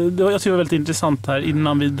att jag tycker det var väldigt intressant här.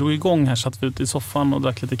 Innan vi drog igång här satt vi ute i soffan och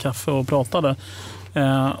drack lite kaffe och pratade.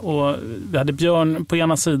 Och vi hade Björn på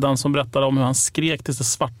ena sidan som berättade om hur han skrek tills det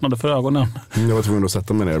svartnade för ögonen. Jag var tvungen att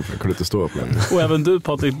sätta mig ner, jag kunde inte stå upp längre. Och även du,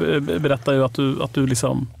 Patrik, berättade ju att du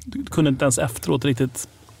liksom du kunde inte ens efteråt riktigt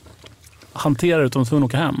hantera det utan tvungen att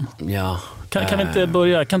åka hem. Ja. Kan inte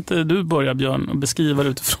du börja, Björn, och beskriva det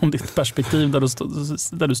utifrån ditt perspektiv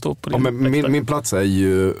där du står på din läktare? Min plats är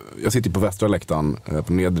ju, jag sitter på västra läktaren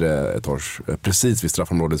på nedre etage, precis vid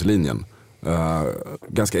straffområdeslinjen.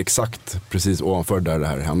 Ganska exakt precis ovanför där det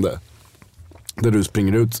här hände. Där du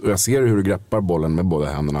springer ut och jag ser hur du greppar bollen med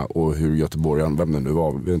båda händerna och hur göteborgaren, vem det nu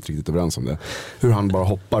var, vi är inte riktigt överens om det, hur han bara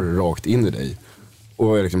hoppar rakt in i dig.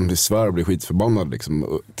 Och jag liksom svär och blir skitförbannad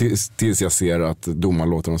liksom, tills jag ser att domaren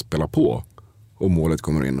låter dem spela på och målet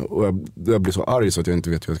kommer in. Och jag blir så arg så att jag inte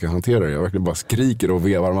vet hur jag ska hantera det. Jag verkligen bara skriker och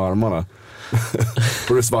vevar med armarna.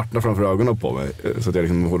 Och det svartnar framför ögonen på mig så att jag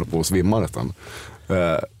liksom håller på att svimma nästan.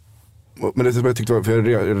 Men det jag tyckte var, för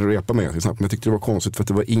jag repade mig ganska snabbt, men jag tyckte det var konstigt för att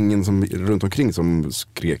det var ingen som runt omkring som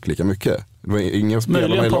skrek lika mycket. Det var inga spelarna i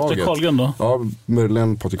laget. Möjligen Patrik Karlgren då? Ja,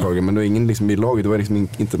 möjligen Patrik Karlgren, men det var ingen liksom i laget. Det var liksom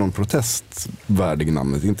inte någon protest värdig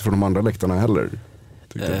namnet, inte från de andra läktarna heller.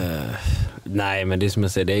 Nej, men det som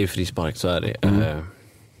jag säger, det är ju frispark, så är det.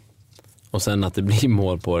 Och sen att det blir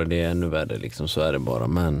mål på det är ännu värre liksom, så är det bara.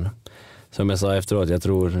 Men som jag sa efteråt, jag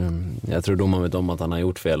tror domaren vet om att han har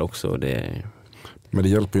gjort fel också. Men det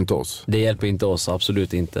hjälper ju inte oss. Det hjälper inte oss,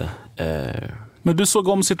 absolut inte. Men du såg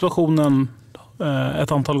om situationen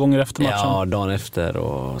ett antal gånger efter matchen? Ja, dagen efter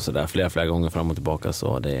och sådär, flera gånger fram och tillbaka.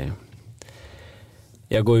 Så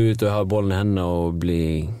jag går ut och hör bollen i henne och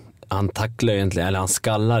han tacklar egentligen, eller han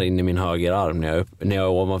skallar in i min högerarm. När jag är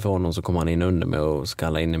ovanför honom så kommer han in under mig och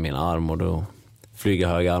skallar in i min arm och då flyger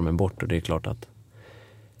högerarmen bort och det är klart att,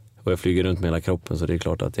 och jag flyger runt med hela kroppen så det är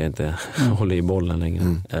klart att jag inte håller i bollen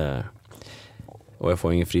längre. Och jag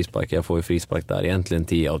får ingen frispark. Jag får ju frispark där. Egentligen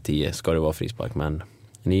 10 av 10 ska det vara frispark. Men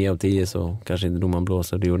 9 av 10 så kanske inte domaren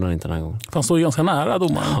blåser. Det gjorde han inte den här gången. Han står ju ganska nära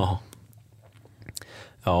domaren.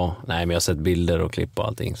 Ja, nej, men jag har sett bilder och klipp och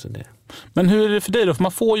allting. Så det. Men hur är det för dig då? För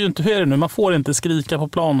man får ju inte, hur är det nu? Man får inte skrika på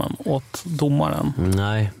planen åt domaren.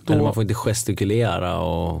 Nej, eller man får inte gestikulera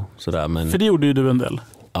och sådär. Men... För det gjorde ju du en del.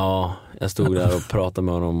 Ja, jag stod där och pratade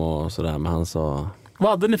med honom och sådär. Men han sa... Vad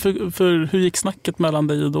hade ni hur gick snacket mellan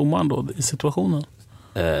dig och domaren då i situationen?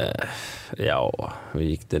 Ja, hur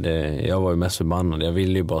gick det? Jag var ju mest förbannad. Jag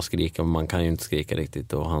ville ju bara skrika, men man kan ju inte skrika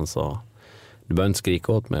riktigt. Och han sa, du behöver inte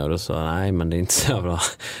skrika åt mig. Och då sa jag, nej, men det är inte så jävla,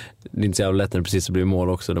 det är inte så jävla lätt när det precis blir mål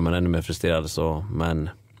också. Då man är ännu mer frustrerad så. Men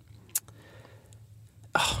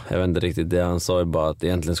jag vet inte riktigt. Det han sa ju bara att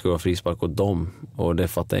egentligen skulle vara frispark åt dem. Och det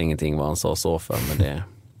fattar jag ingenting vad han sa så för. Men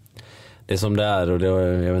det är som det är. Och det,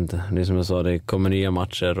 jag vet inte, det är som jag sa, det kommer nya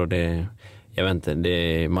matcher och det... Jag vet inte,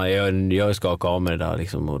 jag ska ha av med det där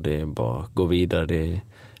liksom, och det är bara gå vidare.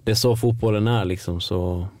 Det är så fotbollen är liksom,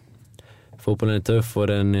 så fotbollen är tuff och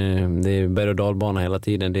det är berg- och dalbana hela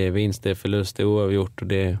tiden. Det är vinst, det är förlust, det är oavgjort och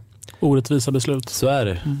det är orättvisa beslut. Så är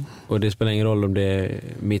det. Och det spelar ingen roll om det är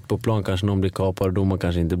mitt på plan, kanske någon blir kapad och domaren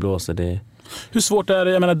kanske inte blåser. Hur svårt är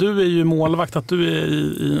det? Jag menar, du är ju målvakt, att du är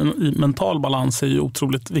i mental balans är ju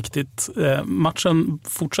otroligt viktigt. Matchen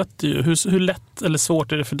fortsätter ju. Hur lätt eller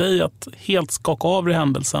svårt är det för dig att helt skaka av i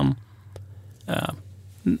händelsen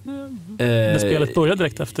när spelet börjar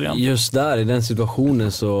direkt efter igen? Just där, i den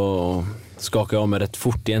situationen så skakar jag av mig rätt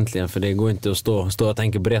fort egentligen, för det går inte att stå och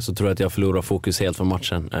tänka på det, så tror jag att jag förlorar fokus helt från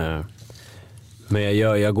matchen. Men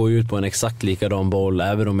jag går ut på en exakt likadan boll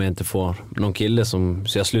även om jag inte får någon kille så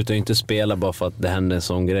jag slutar ju inte spela bara för att det händer en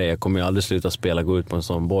sån grej. Jag kommer ju aldrig sluta spela, gå ut på en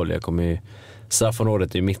sån boll. Jag kommer ju,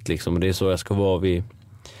 straffområdet är mitt liksom, och det är så jag ska vara. Vi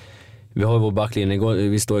har ju vår backlinje,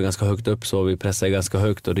 vi står ganska högt upp, så vi pressar ganska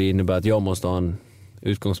högt, och det innebär att jag måste ha en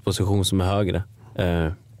utgångsposition som är högre.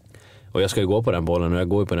 Och jag ska ju gå på den bollen, och jag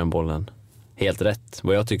går ju på den bollen helt rätt,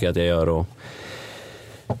 vad jag tycker att jag gör,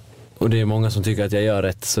 och det är många som tycker att jag gör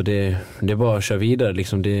rätt, så det är bara att köra vidare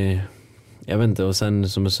liksom. Jag vet inte, och sen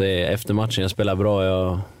som jag säger, efter matchen, jag spelar bra,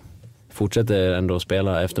 jag fortsätter ändå att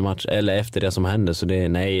spela efter match, eller efter det som händer, så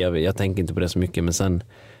jag tänker inte på det så mycket, men sen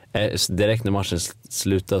direkt när matchen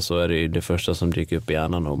slutar så är det ju det första som dyker upp i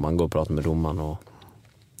hjärnan, och man går och pratar med domaren och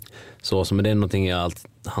så men det är någonting jag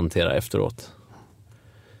alltid hanterar efteråt.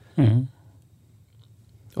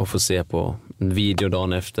 Och få se på en video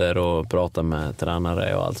dagen efter och prata med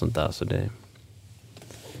tränare och allt sånt där, så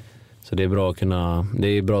det är bra att det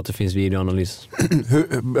är bra att det finns videoanalys.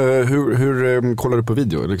 Hur kollar du på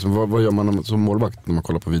video? Liksom, vad gör man som målvakt när man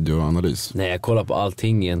kollar på videoanalys? Nej, jag kollar på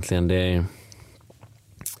allting egentligen.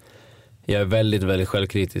 Jag är väldigt, väldigt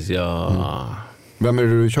självkritisk. Vem är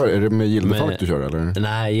det du kör? Är det med Gildefalk du kör eller?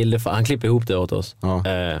 Nej, Gildefalk, han klipper ihop det åt oss. Ja.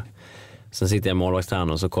 Sen sitter jag i målvaktstränaren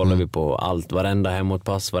och så kollar vi på allt, varenda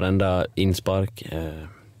hemåtpass, varenda inspark.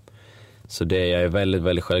 Så jag är väldigt,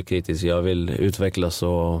 väldigt självkritisk. Jag vill utvecklas,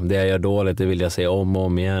 och det jag gör dåligt, det vill jag se om och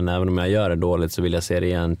om igen. Även om jag gör det dåligt så vill jag se det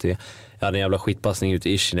igen. Jag hade en jävla skitpassning ut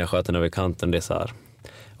i Ishi när jag sköt den över kanten. Det är så här,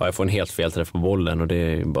 jag får en helt fel träff på bollen, och det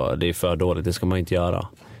är för dåligt, det ska man inte göra.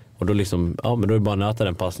 Och då liksom, men då är det bara att nöta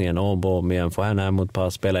den passningen om och om igen, få henne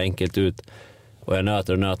hemåtpass, spela enkelt ut. Och jag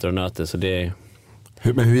nöter, så det.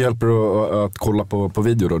 Men hur hjälper du att kolla på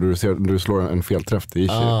video då? Du slår en felträff i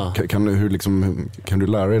Ishi. Kan du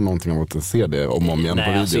lära dig någonting av att se det om och om igen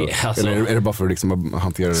på video? Alltså, eller är det bara för att liksom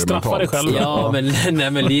hantera det mentalt? Straffa dig själv.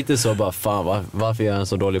 Ja, men lite så bara, fan, varför gör jag en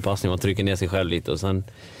så dålig passning? Man trycker ner sig själv lite och sen.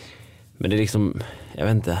 Men det är liksom, jag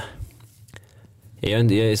vet inte.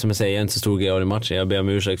 Jag som jag säger, jag är inte så stor grej av i matchen. Jag ber om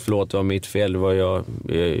ursäkt, förlåt, det var mitt fel.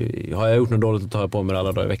 Har jag gjort något dåligt, att ta på mig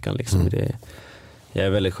alla dagar i veckan liksom. Jag är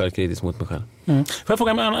väldigt självkritisk mot mig själv. Får jag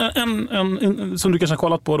fråga en som du kanske har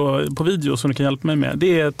kollat på då, på video, som du kan hjälpa mig med?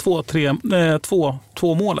 Det är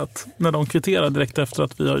 2 målet när de kvitterar direkt efter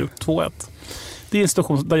att vi har gjort 2-1. Det är en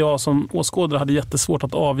situation där jag som åskådare hade jättesvårt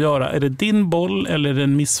att avgöra. Är det din boll eller är det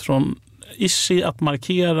en miss från Ishi att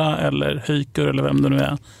markera, eller Höjker eller vem det nu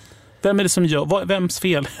är? Vem är det som gör? Vems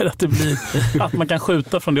fel är det att det blir att man kan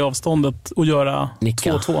skjuta från det avståndet och göra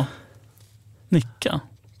 2-2? Nicka?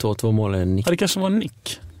 2-2 mål är nick. Ja, det kanske var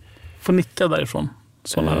nick. Får nicka därifrån.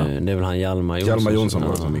 Det är väl han Hjalmar Jonsson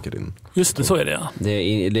var som nickade in. Just det, så är det, ja.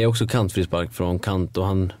 Det är också kantfrispark från kant, och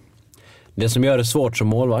det som gör det svårt som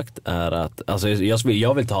målvakt är att alltså,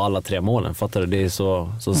 jag vill ta alla 3 målen, fattar du? Det är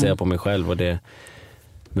så ser jag på mig själv, och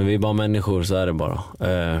men vi är bara människor, så är det bara.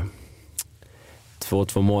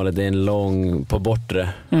 2-2 målet, det är en lång på bortre,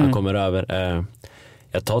 han kommer över.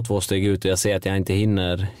 Jag tar 2 steg ut och jag ser att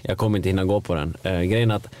jag kommer inte hinna gå på den.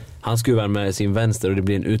 Grejen är att han skruvar med sin vänster och det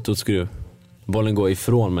blir en utåtskruv. Bollen går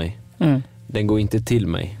ifrån mig. Den går inte till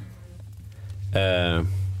mig.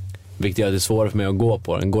 Vilket gör det svårare för mig att gå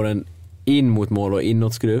på den. Går den in mot mål och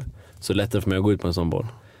inåtskruv, så lättare för mig att gå ut på en sån boll.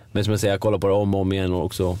 Men som jag säger, jag kollar på det om och om igen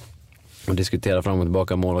och diskuterar fram och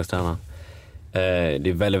tillbaka med målvaktstränaren. Det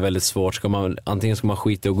är väldigt, väldigt svårt. Antingen ska man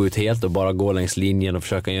skita och gå ut helt och bara gå längs linjen och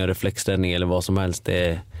försöka göra reflexställning eller vad som helst. Det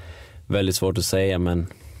är väldigt svårt att säga, men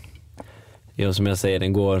som jag säger,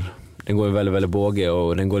 Den går ju väldigt, väldigt båge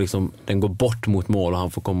och den går bort mot mål och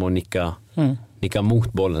han får komma och nicka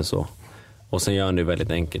mot bollen så. Och sen gör han det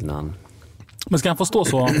väldigt enkelt när han... Men ska han få stå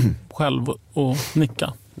så själv och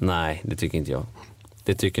nicka? Nej, det tycker inte jag.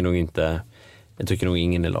 Det tycker nog inte... Jag tycker nog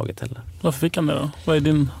ingen i laget heller. Varför fick han det då? Vad är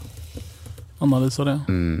din analys av det?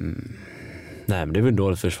 Nej, men det är väl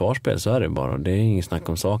dåligt försvarsspel, så är det bara. Det är inget snack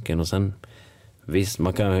om saken. Och sen, visst,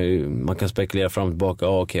 man kan spekulera fram och tillbaka.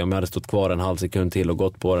 Okej, om jag hade stått kvar en halv sekund till och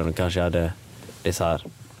gått på den, kanske jag hade... Det är så här...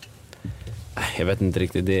 Jag vet inte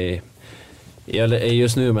riktigt, det är...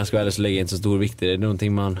 Just nu, om jag ska vara ärlig, så lägger jag inte så stor vikt i det. Det är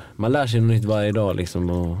någonting man lär sig något nytt varje dag liksom,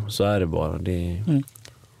 och så är det bara.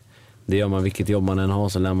 Det gör man, vilket jobb man än har,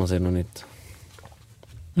 så lär man sig något nytt.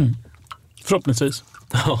 Förhoppningsvis.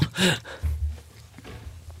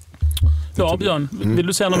 Ja, Björn, vill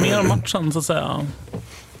du säga något mer om matchen så att säga?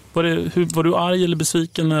 Var du arg eller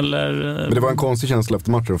besviken eller? Men det var en konstig känsla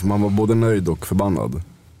efter matchen, för man var både nöjd och förbannad.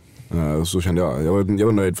 Så kände jag. Jag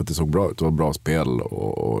var nöjd för att det såg bra ut. Det var bra spel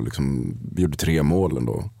och liksom, vi gjorde 3 mål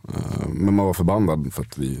ändå. Men man var förbannad för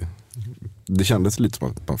att det kändes lite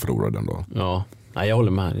som att man förlorade ändå. Ja, jag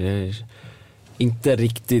håller med. Inte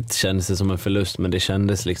riktigt kändes det som en förlust, men det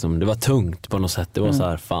kändes liksom, det var tungt på något sätt. Det var så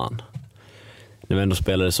här, fan. När vi ändå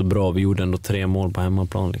spelade så bra, vi gjorde ändå 3 mål på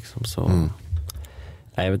hemmaplan liksom, så.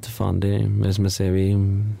 Nej, jag vet inte fan, det är som jag säger,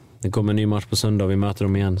 det kommer en ny match på söndag och vi möter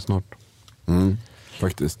dem igen snart.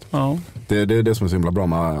 Faktiskt. Ja. Det är det som är så himla bra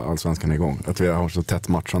med Allsvenskan igång. Att vi har så tätt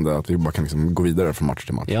matchande att vi bara kan liksom gå vidare från match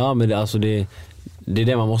till match. Ja, men det är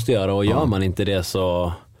det man måste göra, och gör man inte det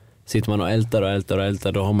så sitter man och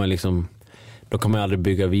ältar, då har man liksom, då kan man aldrig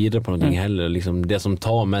bygga vidare på någonting heller. Liksom, det som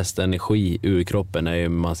tar mest energi ur kroppen är ju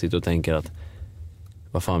man sitter och tänker att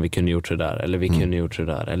vad fan, vi kunde gjort så där, eller vi kunde gjort så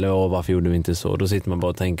där, eller varför gjorde vi inte så? Då sitter man bara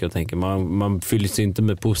och tänker. Man fylls inte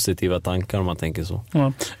med positiva tankar om man tänker så.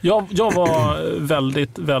 Ja. Jag var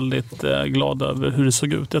väldigt, väldigt glad över hur det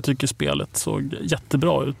såg ut. Jag tycker spelet såg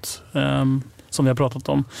jättebra ut, som vi har pratat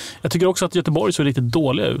om. Jag tycker också att Göteborg såg riktigt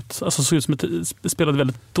dåliga ut. Alltså såg ut som att spelade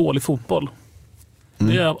väldigt dålig fotboll.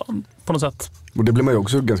 Det är på något sätt. Och det blir man ju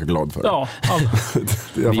också ganska glad för. Ja.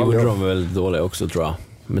 Vi gjorde dem väldigt dåliga också, tror jag.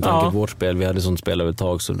 Med tanke på vårt spel, vi hade sånt spel över ett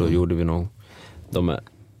tag, så då gjorde vi nog de är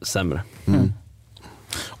sämre.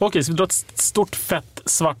 Okej, så vi drar ett stort fett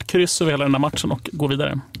svart kryss över hela den här matchen och går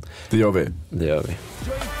vidare. Det gör vi. Det gör vi.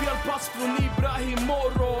 Jag är fel pass från Ibrahim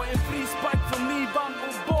Moro, en frispark från Ivan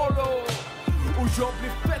Oboro. Och jag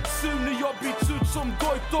blir fett sur när jag byts ut som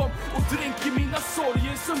Goitom och dränker mina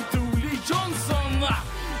sorger som Dooley Johnson.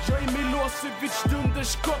 Jag är Milosevic,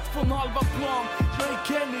 dunderskott från halva plan. Jag är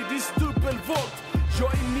Kennedys dubbelvolt.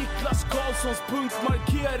 Jag är Niklas Karlssons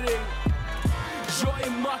punktmarkering. Jag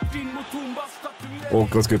är Martin Mutumbas statuering.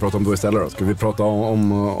 Och vad ska vi prata om då istället då? Ska vi prata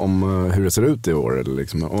om hur det ser ut i år, eller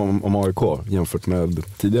liksom om AIK jämfört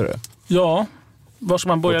med tidigare? Ja, var ska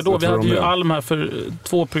man börja då? Vi hade ju Alm här för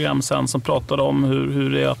 2 program sedan som pratade om hur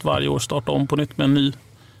det är att varje år starta om på nytt med en ny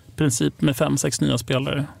princip med 5-6 nya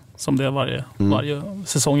spelare, som det är varje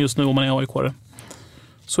säsong just nu om man är AIK-are.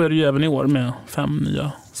 Så är det ju även i år med 5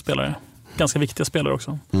 nya spelare. Ganska viktiga spelare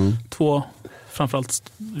också. 2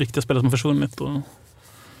 framförallt viktiga spelare som har försvunnit och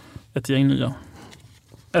ett gäng nya.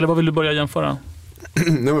 Eller vad vill du börja jämföra?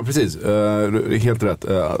 Nej, men precis, helt rätt.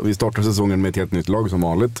 Vi startar säsongen med ett helt nytt lag som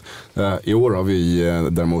vanligt. I år har vi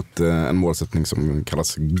däremot en målsättning som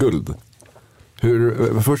kallas guld.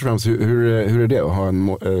 Först och främst, hur är det att ha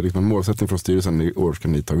en målsättning från styrelsen? I år ska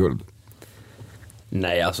ni ta guld.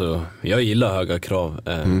 Nej, alltså jag gillar höga krav.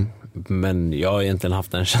 Men jag har egentligen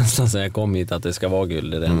haft den känslan sen jag kom hit att det ska vara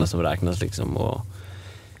guld. Det är det enda som räknas liksom. Och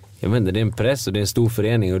jag vet inte, det är en press och det är en stor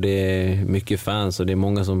förening och det är mycket fans och det är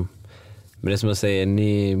många som, men det är som jag säger,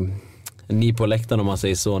 ni på läktaren, om man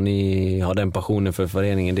säger så, ni har den passionen för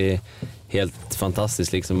föreningen. Det är helt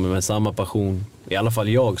fantastiskt liksom, med samma passion. I alla fall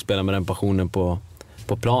jag spelar med den passionen på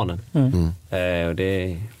planen. Och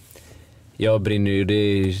jag brinner ju, det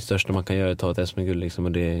är det största man kan göra, att ta ett SM-guld liksom,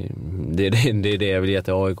 och det är det jag vill ge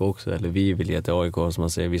till AIK också, eller vi vill ge till AIK, som man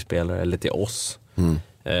säger, vi spelar, eller till oss.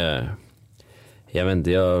 Jag vet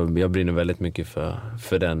inte, jag brinner väldigt mycket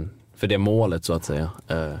för det målet, så att säga.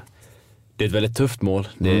 Det är ett väldigt tufft mål.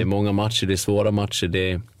 Det är många matcher, det är svåra matcher,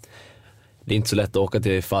 det är inte så lätt att åka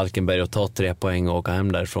till Falkenberg och ta 3 poäng och åka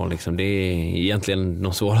hem därifrån liksom. Det är egentligen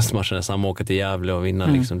de svåraste matcherna, samma åka till Gävle och vinna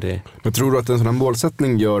liksom. Men tror du att en sån här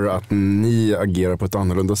målsättning gör att ni agerar på ett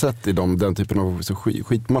annorlunda sätt i den typen av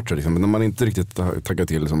skitmatcher liksom? När man inte riktigt taggar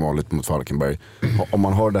till som vanligt mot Falkenberg, om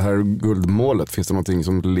man har det här guldmålet, finns det någonting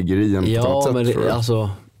som ligger i en på ett annat sätt? Ja, men alltså,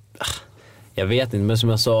 jag vet inte, men som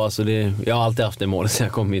jag sa, alltså jag har alltid haft det målet sen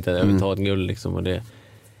jag kom hit, att jag vill ta ett guld liksom, och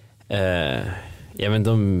jag vet inte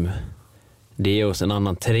om det är oss en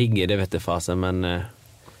annan trigger, det vet jag fasen, men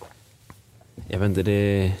jag vet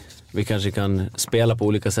inte, vi kanske kan spela på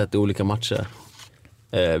olika sätt i olika matcher.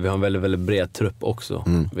 Vi har en väldigt, väldigt bred trupp också,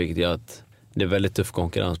 vilket gör att det är väldigt tuff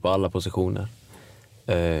konkurrens på alla positioner.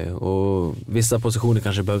 Och vissa positioner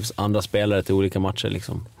kanske behövs andra spelare till olika matcher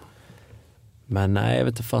liksom. Men nej, jag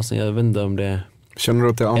vet inte fasen, jag vet inte om det... Känner du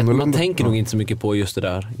att det är annorlunda? Man tänker nog inte så mycket på just det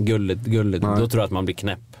där guldet. Då tror jag att man blir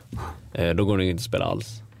knäpp. Då går det inte att spela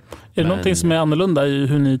alls. Är det någonting som är annorlunda i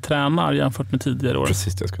hur ni tränar jämfört med tidigare år?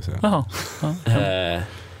 Precis det jag ska säga. Jaha.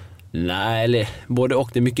 Nej, eller både och.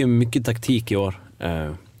 Det är mycket taktik i år.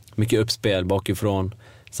 Mycket uppspel bakifrån.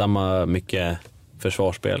 Samma mycket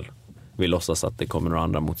försvarsspel. Vi låtsas att det kommer några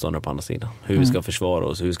andra motståndare på andra sidan. Hur vi ska försvara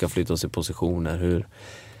oss, hur vi ska flytta oss i positioner,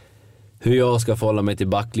 hur jag ska förhålla mig till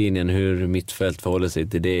backlinjen, hur mittfält förhåller sig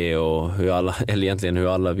till det och hur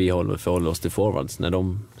alla vi förhåller oss till forwards när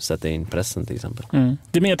de sätter in pressen till exempel.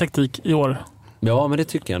 Det är mer taktik i år. Ja, men det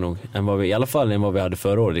tycker jag nog. I alla fall än vad vi hade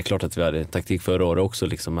förra året. Det är klart att vi hade taktik förra året också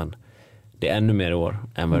liksom, men det är ännu mer i år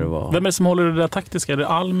än vad det var. Vem är det som håller det där taktiska? Är det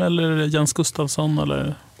Alm eller Jens Gustafsson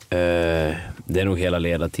eller? Det är nog hela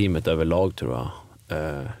ledarteamet överlag tror jag.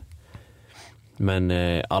 Men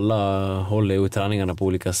alla håller ju träningarna på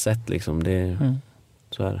olika sätt liksom.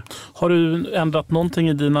 Så är det. Har du ändrat någonting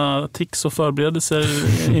i dina tics och förberedelser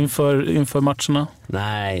inför matcherna?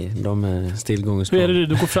 Nej, de är stillgångens. Hur är det?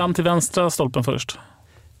 Du går fram till vänstra stolpen först?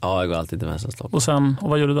 Ja, jag går alltid till vänstra stolpen. Och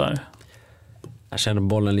vad gör du där? Jag känner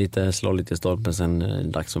bollen lite, slår lite i stolpen, sen är det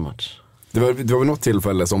dags för match. Det var vid något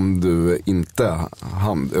tillfälle som du inte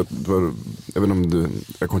hann. Jag vet inte om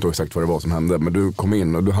jag kommer inte ihåg exakt vad det var som hände, men du kom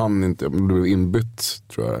in och du hann inte, du blev inbytt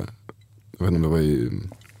tror jag. Jag vet inte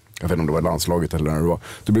om det var i landslaget eller när det var.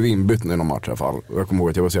 Du blev inbytt i någon match i alla fall. Och jag kommer ihåg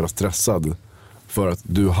att jag var så jävla stressad för att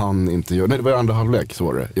du hann inte göra, nej det var andra halvlek så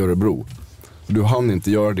var det, i Örebro. Du hann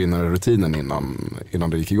inte göra dina rutinen innan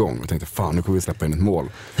det gick igång. Jag tänkte, fan nu kommer vi släppa in ett mål.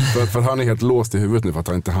 För han är helt låst i huvudet nu för att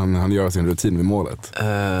han inte hann göra sin rutin vid målet.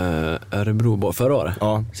 Örebro, förra året?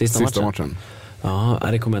 Ja, sista matchen. Ja,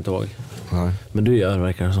 det kommer jag inte ihåg. Nej. Men du gör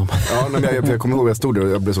verkar det som. Ja, men jag kommer ihåg att jag stod där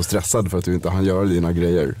och jag blev så stressad för att du inte hann göra dina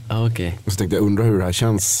grejer. Ja, okej. Och så tänkte jag, undrar hur det här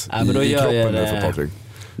känns i kroppen för Patrik.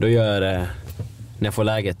 Då gör jag det när jag får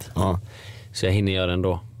läget. Ja. Så jag hinner göra det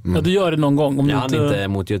ändå. Ja, du gör det någon gång. Jag hann inte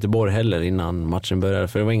mot Göteborg heller innan matchen började,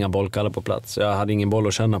 för det var inga bollkallar på plats. Så jag hade ingen boll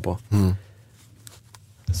att känna på.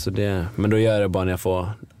 Så men då gör jag det bara när jag får,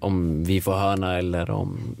 om vi får hörna eller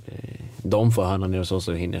om de får hörna ner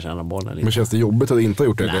så hinner jag känna bollen lite. Men känns det jobbigt att inte ha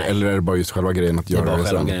gjort det? Nej. Eller är det bara just själva grejen att göra det? Det är bara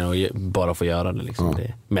själva grejen att bara få göra det liksom.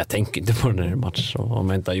 Ja. Men jag tänker inte på det när det är match, om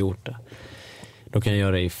jag inte har gjort det. Då kan jag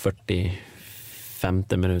göra det i 45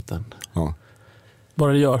 minuten. Ja.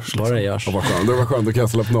 Bara det görs. Liksom. Bara det görs. Det var skönt, då kan jag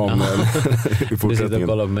slappna om i fortsättningen. Du sitter och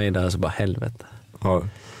kollar på mig där så bara helvete. Ja.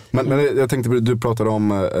 Men jag tänkte, du pratade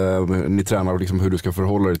om ni tränar liksom hur du ska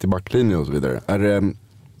förhålla dig till backlinjen och så vidare.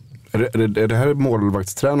 Är det här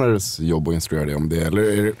målvaktstränares jobb att instruera dig om det?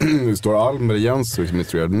 Eller står Alm eller Jens liksom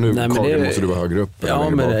instruerar dig? Nu måste du vara högre upp. Ja,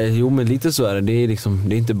 men lite så är det. Det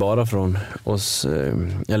är inte bara från oss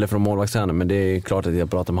eller från målvaktstränaren, men det är klart att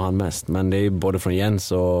jag pratar med han mest. Men det är både från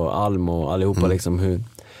Jens och Alm och allihopa liksom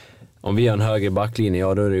om vi har en högre backlinje,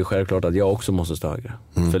 ja då är det ju självklart att jag också måste stå högre.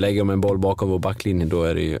 För lägger jag en boll bakom vår backlinje, då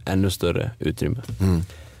är det ju ännu större utrymme.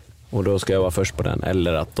 Och då ska jag vara först på den.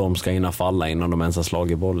 Eller att de ska hinna falla innan de ens har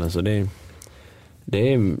slagit bollen. Så det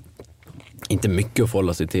är inte mycket att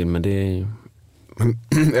förhålla sig till, men det är... Men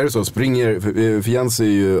är det så, för Jens är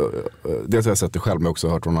ju, dels har jag sett det själv, men också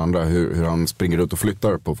hört från andra hur han springer ut och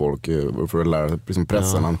flyttar på folk för att lära liksom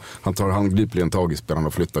pressen. Ja. Han tar handgripligen tag i spelarna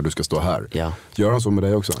och flyttar, du ska stå här. Ja. Gör han så med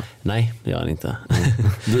dig också? Nej, det gör han inte.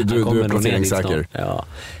 Du är placeringssäker? Ja.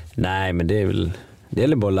 Nej, men det är väl... Det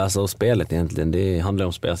gäller bara att läsa av spelet egentligen. Det handlar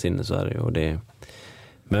om spelsinne, så är det. Och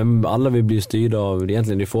men alla vi blir styrda av,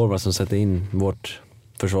 egentligen det är forward som sätter in vårt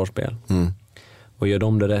försvarsspel. Och gör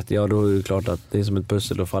de det rätt, ja då är det klart att det är som ett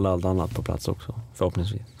pussel och faller allt annat på plats också,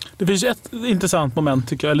 förhoppningsvis. Det finns ett intressant moment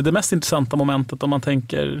tycker jag, eller det mest intressanta momentet om man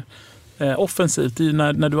tänker offensivt, i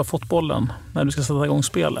när du har fått bollen, när du ska sätta igång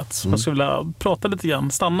spelet. Jag skulle vilja prata lite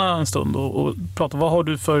grann, stanna en stund och prata, vad har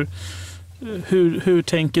du för... Hur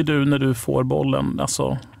tänker du när du får bollen?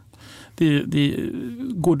 Alltså,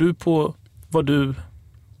 går du på vad du...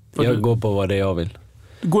 går på vad det jag vill.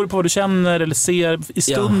 Går du på vad du känner eller ser i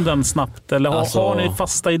stunden snabbt? Eller har ni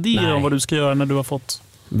fasta idéer om vad du ska göra när du har fått...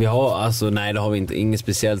 Vi har, nej det har vi inte. Inget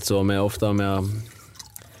speciellt så, men ofta om jag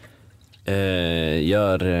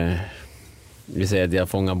vi säger att jag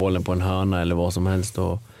fångar bollen på en hörna eller vad som helst,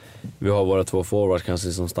 och vi har våra två forwards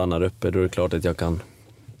kanske som stannar uppe, då är det klart att jag kan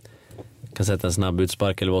kan sätta en snabb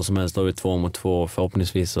utspark eller vad som helst. Då har vi 2 mot 2,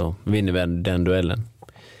 förhoppningsvis så vinner vi den duellen.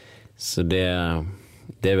 Så det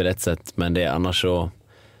är väl ett sätt, men det är annars så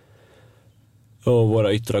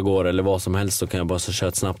våra yttra går eller vad som helst, så kan jag bara så köra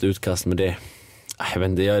ett snabbt utkast med det. Jag vet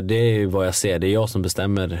inte, det är vad jag ser. Det är jag som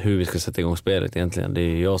bestämmer hur vi ska sätta igång spelet egentligen. Det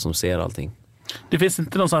är jag som ser allting. Det finns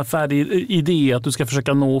inte någon sån här färdig idé att du ska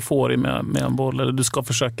försöka nå Ofori med en boll, eller du ska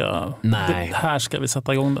försöka, nej. Här ska vi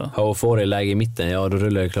sätta igång det. Har Ofori läge i mitten, ja då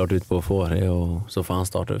rullar jag klart ut på Ofori och så får han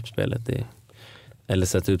starta upp spelet. Eller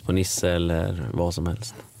sätta ut på Nisse eller vad som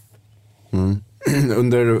helst.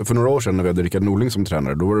 För några år sedan när vi hade Rickard Norling som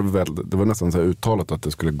tränare, då var det var nästan så här uttalat att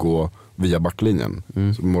det skulle gå via backlinjen.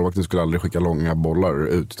 Så målvakten skulle aldrig skicka långa bollar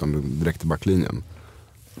ut, utan direkt till backlinjen.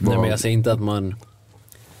 Nej, men jag säger inte att man...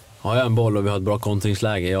 Har jag en boll och vi har ett bra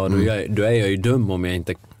kontringsläge, ja då är jag ju dum om jag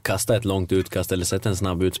inte kastar ett långt utkast eller sätter en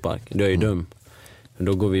snabb utspark. Då är jag ju dum.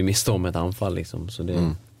 Då går vi miste om ett anfall liksom. Så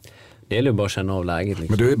det gäller ju bara att känna av läget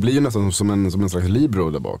liksom. Men du blir ju nästan som en slags libero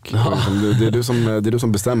där bak. Ja. Det är du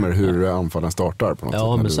som bestämmer hur anfallen startar på något sätt.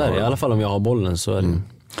 Ja, men så är det. I alla fall om jag har bollen så är det...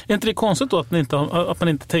 Är inte det konstigt då att man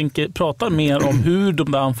inte pratar mer om hur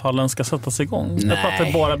de där anfallen ska sättas igång? Nej. Att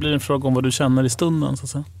det bara blir en fråga om vad du känner i stunden så att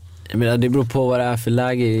säga. Men det beror på vad det är för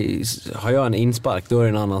läge. Har jag en inspark, då är det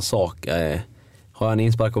en annan sak. Har jag en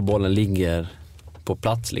inspark och bollen ligger på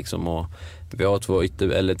plats liksom, och vi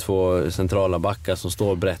har två centrala backar som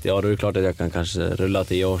står brett, ja då är det klart att jag kan kanske rulla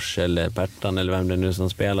till Josh eller Pertan eller vem det nu som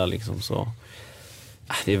spelar liksom. Så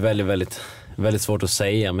det är väldigt, väldigt, väldigt svårt att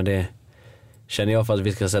säga, men det känner jag för att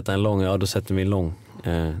vi ska sätta en lång, ja då sätter vi en lång.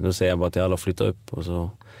 Då säger jag bara till alla att flytta upp och så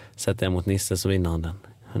sätter jag mot Nisse så vinner han den.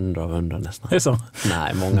 100 av 100 nästan. Det är så?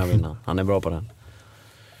 Nej, många vinner. Han är bra på den.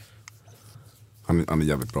 Han är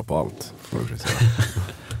jävligt bra på allt.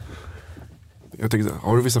 Jag tänker,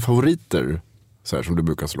 har du vissa favoriter så här, som du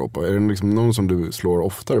brukar slå på? Är det liksom någon som du slår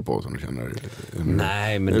oftare på som du känner?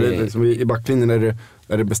 Nej, men liksom i backlinjen är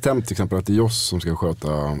det bestämt till exempel att det är Joss som ska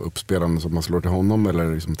sköta uppspelaren så att man slår till honom,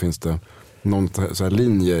 eller liksom, finns det någon så här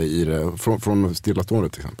linje i det från stillastående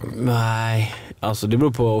till exempel? Nej, alltså det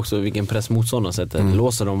beror på också vilken press motståndaren sätter.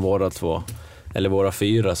 Låser de våra 2 eller våra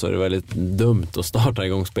 4 så är det väldigt dumt att starta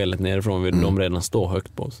igång spelet nerifrån. De redan står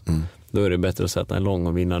högt på oss. Då är det bättre att sätta en lång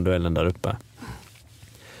och vinna duellen där uppe.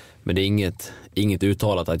 Men det är inget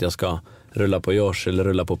uttalat att jag ska rulla på Josh eller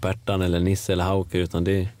rulla på Pertan eller Nisse eller Hauke, utan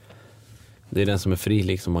det är den som är fri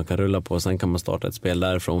liksom, man kan rulla på, och sen kan man starta ett spel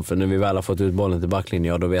därifrån. För när vi väl har fått ut bollen till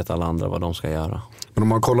backlinjen, ja då vet alla andra vad de ska göra. Men om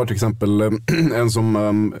man kollar till exempel en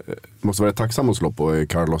som måste vara tacksam att slå på är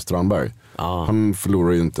Carlos Strandberg. Ja. Han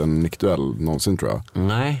förlorar ju inte en nickduell någonsin, tror jag.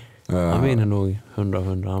 Nej, han vinner nog 100 av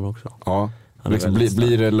 100 han också. Ja. Liksom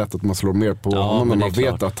blir det lätt att man slår mer på honom när man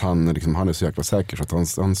vet att han är så jäkla säker så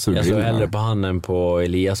att han suger. Jag slår hellre på han än på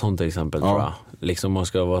Eliasson till exempel, tror jag. Liksom man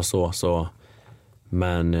ska vara så.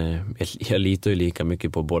 Men jag litar ju lika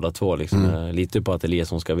mycket på båda två liksom. Jag litar på att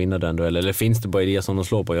Eliasson ska vinna den duellen. Eller finns det bara Eliasson att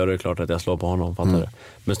slå på, ja det är klart att jag slår på honom, fattar du?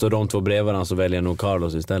 Men står de 2 bredvid varandra så väljer jag nog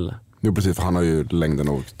Carlos istället. Jo precis, för han har ju längden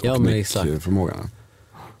och förmågan.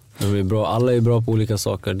 De är bra, alla är bra på olika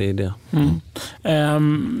saker, det är det.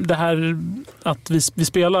 Det här att vi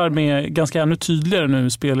spelar med ganska ännu tydligare nu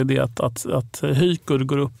spelidé att Höjkur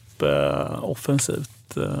går upp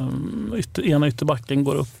offensivt, ena ytterbacken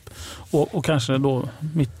går upp och kanske då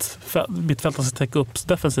mittfältaren ska täcka upp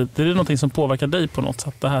defensivt. Är det någonting som påverkar dig på något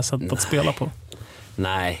sätt, det här sättet att spela på?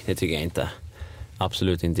 Nej, det tycker jag inte.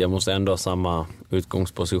 Absolut inte. Jag måste ändå ha samma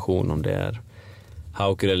utgångsposition. Om det är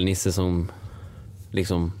Hauker eller Nisse som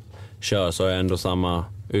liksom kör, så har jag ändå samma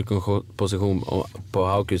utgångsposition på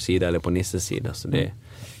Haukers sida eller på Nisses sida. Så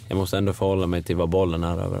jag måste ändå förhålla mig till vad bollen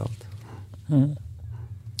är överallt.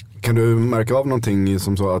 Kan du märka av någonting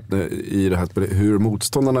som så att i det här spelet, hur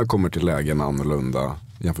motståndarna kommer till lägen annorlunda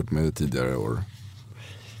jämfört med tidigare år?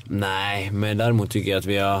 Nej, men däremot tycker jag att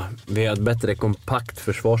vi har ett bättre kompakt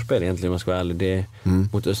försvarsspel egentligen, om man ska vara ärlig. Det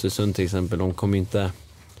mot Östersund till exempel, de kommer inte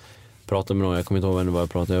prata med någon, jag kommer inte ihåg vem det var jag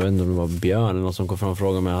pratade, jag vet inte om det var Björn eller någon som kom fram och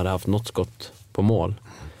frågade om jag hade haft något skott på mål.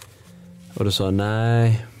 Och då sa jag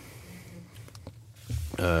nej.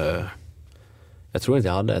 Jag tror inte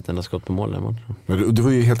jag hade ett enda skott på mål. Men det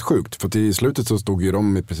var ju helt sjukt, för i slutet så stod ju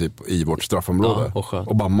de i princip i vårt straffområde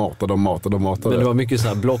och bara matade. Men det var mycket så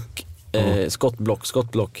här block,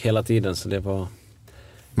 skottblock hela tiden, så det var...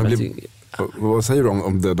 Vad säger du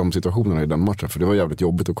om de situationerna i den matchen? För det var jävligt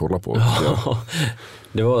jobbigt att kolla på.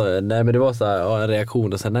 Det var så här, en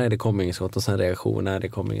reaktion och sen nej det kom ingen skott, och sen reaktion, nej det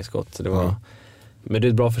kom ingen skott. Så det var... Men det är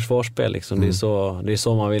ett bra försvarsspel liksom. Det är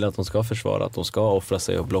så man vill att de ska försvara, att de ska offra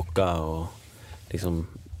sig och blocka och liksom,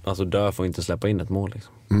 alltså dö får inte släppa in ett mål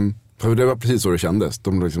liksom. För det var precis så det kändes.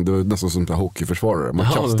 Det var nästan som en hockeyförsvarare. Man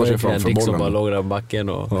kastar sig framför bollen. Dixon bara låg där på backen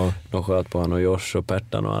och de sköt på honom och Josh och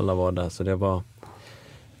Pertan och alla var där. Så det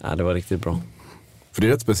var riktigt bra. För det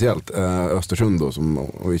är rätt speciellt. Östersund då,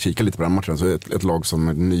 och vi kikar lite på den matchen, så är ett lag som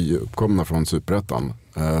är nyuppkomna från Superettan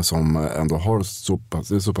som ändå har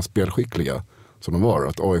så pass spelskickliga som de var.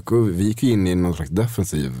 Att AIK, vi gick in i någon slags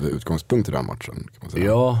defensiv utgångspunkt i den matchen, kan man säga.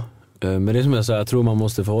 Ja, men det är som jag sa, jag tror man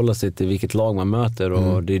måste förhålla sig till vilket lag man möter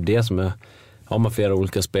och det är det som är, har man flera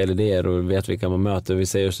olika spelidéer och vet vilka man möter. Vi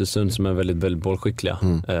ser Östersund som är väldigt, väldigt bollskickliga.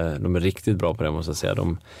 De är riktigt bra på det, måste jag säga.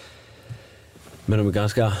 Men de är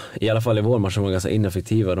ganska, i alla fall i vår match, de var ganska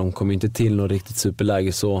ineffektiva. De kommer inte till något riktigt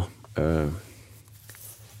superläge så.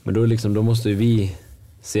 Men då måste vi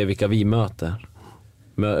se vilka vi möter.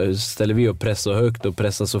 Ställer vi upp press så högt och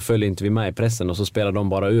pressar så följer inte vi med i pressen och så spelar de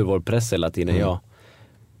bara ur vår press hela tiden.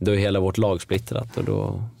 Då är hela vårt lag splittrat och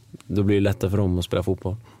då blir det lättare för dem att spela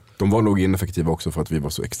fotboll. De var nog ineffektiva också för att vi var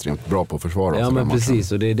så extremt bra på att försvara oss. Ja, men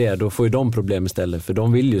precis, och det är det. Då får ju de problem istället, för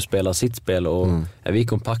de vill ju spela sitt spel och är vi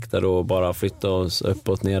kompakta och bara flytta oss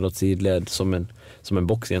uppåt, neråt, sidled som en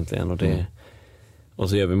box egentligen. Och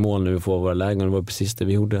så gör vi mål när vi får våra lägen, och det var precis det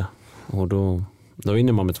vi gjorde. Och då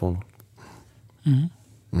vinner man med 2-0.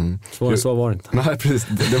 Så var det inte. Nej, precis.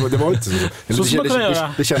 Det var inte så.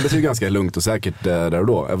 Det kändes ju ganska lugnt och säkert där och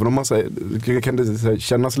då. Även om man säger, kan det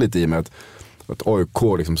kännas lite i med att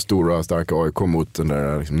AIK, liksom stora, starka AIK mot den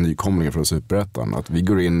där liksom nykomlingen från Superettan, att vi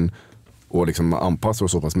går in och liksom anpassar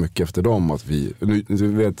oss så pass mycket efter dem att vi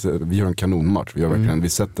har en kanonmatch. Vi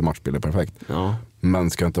sätter matchbilden perfekt. Ja. Men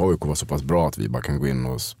ska inte AIK vara så pass bra att vi bara kan gå in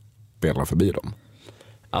och spela förbi dem?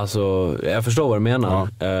 Alltså, jag förstår vad du menar.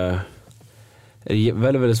 Ja. Det är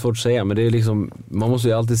väldigt, väldigt svårt att säga, men det är liksom, man måste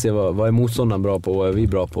ju alltid se vad är motståndaren bra på och vad är vi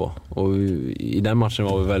bra på. Och i den matchen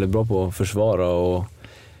var vi väldigt bra på att försvara,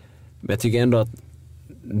 men jag tycker ändå att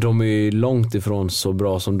de är ju långt ifrån så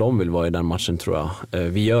bra som de vill vara i den matchen, tror jag.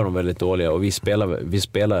 Vi gör dem väldigt dåliga och vi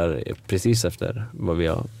spelar precis efter vad vi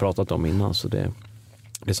har pratat om innan. Så det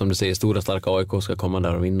är som du säger, stora starka AIK ska komma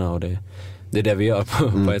där och vinna, och det är det vi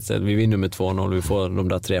gör på ett sätt. Vi vinner med 2-0 och vi får de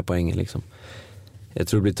där 3 poängen liksom. Jag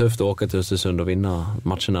tror det blir tufft att åka till Östersund och vinna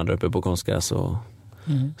matcherna där uppe på konstgräs så.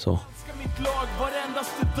 Mitt lag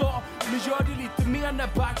varendaste dag, men gör det lite mer när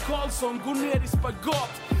Bert Karlsson går ner i spagat.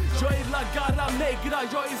 Jag är Lagara Negra,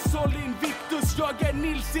 jag är Sol Invictus, jag är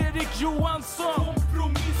Nils-Erik Johansson.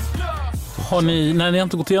 Kompromisslös. Har ni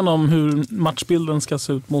inte gått igenom hur matchbilden ska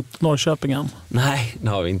se ut mot Norrköping än? Nej, det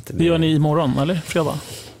har vi inte. Det gör ni imorgon, eller? Fredag?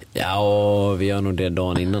 Ja, och vi gör nog det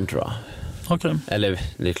dagen innan, tror jag. Okay. Eller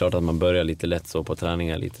det är klart att man börjar lite lätt så på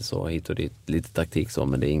träningar, lite så hit och dit, lite taktik så,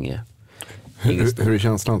 men det är inget. Hur är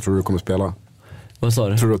känslan? Tror du kommer spela? Vad sa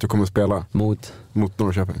du? Tror du att du kommer spela mot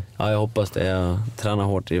Norrköping? Ja, jag hoppas det. Jag tränar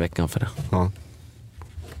hårt i veckan för det. Ja.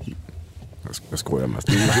 Jag skojar mest.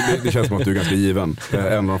 Det känns som att du är ganska given.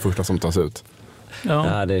 En av de första som tas ut.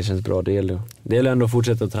 Ja, det känns bra. Det gäller ändå att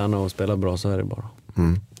fortsätta träna och spela bra, så är det bara.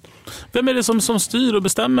 Vem är det som styr och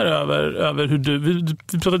bestämmer över hur vi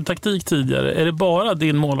pratade taktik tidigare? Är det bara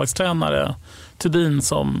din målvaktstränare Thudin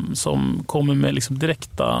som kommer med liksom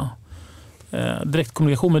direkt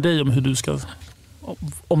kommunikation med dig om hur du ska,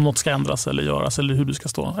 om något ska ändras eller göras eller hur du ska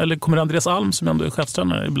stå? Eller kommer Andreas Alm, som ändå är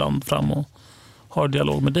chefstränare, ibland fram och har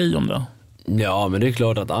dialog med dig om det? Ja, men det är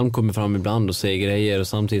klart att Alm kommer fram ibland och säger grejer, och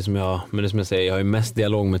samtidigt som jag säger, jag har ju mest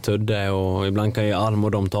dialog med Tudde, och ibland kan ju Alm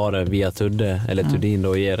och de ta det via Tudde eller Thudin då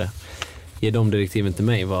och ge de direktiven till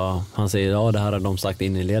mig. Han säger, ja, det här har de sagt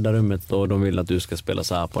in i ledarrummet och de vill att du ska spela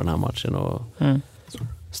så här på den här matchen och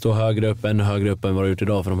stå ännu högre upp än vad du gjort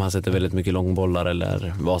idag, för de här sätter väldigt mycket långbollar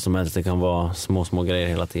eller vad som helst. Det kan vara små grejer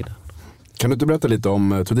hela tiden. Kan du inte berätta lite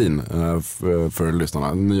om Thudin för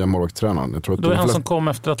lyssnarna, nya målvaktstränaren? Jag tror att det var han som kom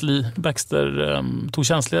efter att Lee Baxter tog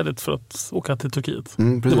tjänstledigt för att åka till Turkiet.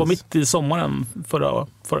 Det var mitt i sommaren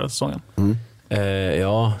förra säsongen.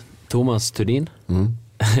 Ja, Thomas Thudin.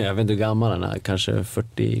 Jag vet inte hur gammal han är, kanske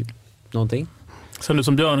 40 någonting. Ser du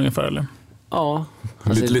som Björn ungefär, eller? Ja.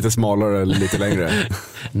 Lite smalare eller lite längre?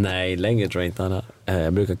 Nej, längre tror jag inte han är.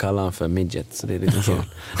 Jag brukar kalla han för midget, så det är lite kul.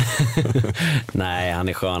 Nej, han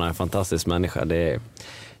är skön, han är en fantastisk människa. Det är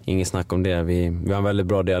inget snack om det. Vi har en väldigt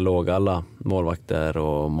bra dialog, alla målvakter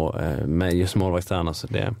och med just målvaktstränare. Så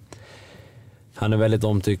han är väldigt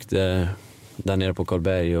omtyckt där nere på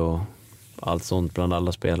Karlberg och allt sånt bland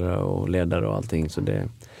alla spelare och ledare och allting. Så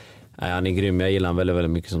han är grym. Jag gillar han väldigt,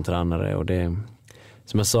 väldigt mycket som tränare, och det,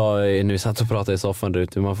 som jag sa när vi satt och pratade i soffan där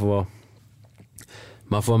ute, man får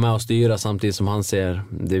vara med och styra samtidigt som han ser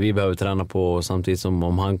det vi behöver träna på, och samtidigt som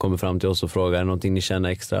om han kommer fram till oss och frågar, är det någonting ni känner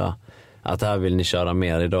extra att här vill ni köra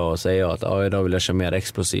mer idag, och säger jag att idag vill jag köra mer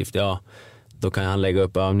explosivt, då kan han lägga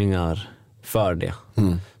upp övningar för det,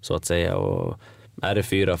 så att säga. Och är det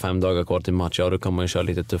 4-5 dagar kvar till match, då kan man ju köra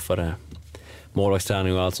lite tuffare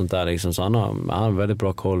målvaktsträning och allt sånt där liksom. Så han har väldigt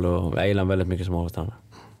bra koll och jag gillar väldigt mycket som målvaktstränare.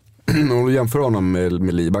 Om du jämför honom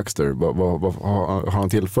med Lee Baxter, har han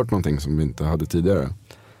tillfört någonting som vi inte hade tidigare?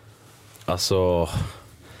 Alltså,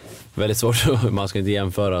 väldigt svårt. Man ska inte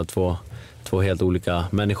jämföra två helt olika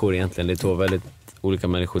människor egentligen. Det är 2 väldigt olika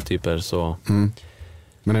människotyper. Så.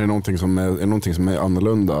 Men är det någonting som är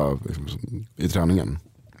annorlunda liksom, i träningen?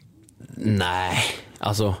 Nej,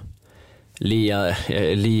 alltså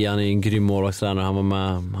Lian är en grym målvaktstränare. Han var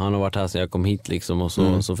med, han har varit här sedan jag kom hit liksom, och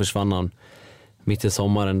så försvann han mitt i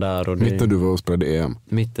sommaren där. Och mitt när du var och spelade EM?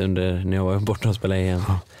 Mitt under när jag var borta och spelade EM.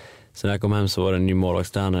 Så när jag kom hem så var det en ny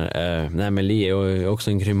målvaktstränare. Nej, men Lee är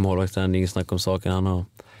också en grym målvaktstränare, ingen snack om saken. Han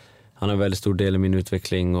har en väldigt stor del i min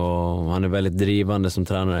utveckling och han är väldigt drivande som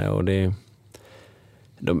tränare. Och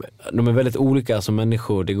de är väldigt olika som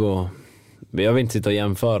människor. Det går, jag vill inte sitta och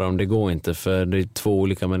jämföra dem, det går inte, för det är 2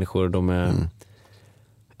 olika människor. De är,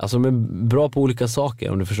 alltså de är bra på olika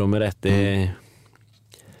saker, om du förstår mig rätt. Det är,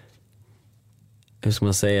 hur ska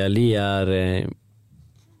man säga, Lee är...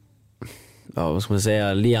 vad ska man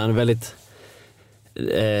säga, Lee är väldigt...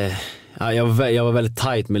 jag var väldigt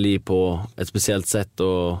tight med Lee på ett speciellt sätt,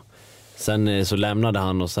 och sen så lämnade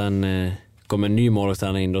han, och sen kom en ny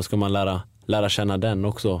målvaktstränare in. Då ska man lära känna den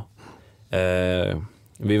också.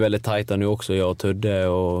 Vi är väldigt tajta nu också, jag och Tudde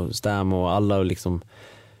och Stam och alla liksom.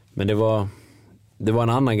 Men det var en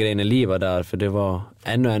annan grej när Lee var där, för det var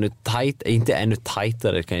ännu tight, inte ännu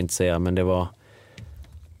tajtare kan jag inte säga, men det var,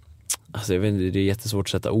 alltså jag vet inte, det är jättesvårt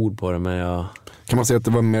att sätta ord på det, men kan man säga att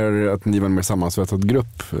det var mer, att ni var en mer sammansvetsad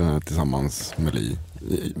grupp tillsammans med Lee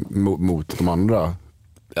mot de andra?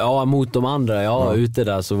 Ja, mot de andra, ute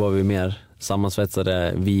där så var vi mer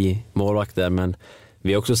sammansvetsade, vi målvakter, men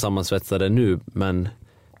vi är också sammansvetsade nu. Men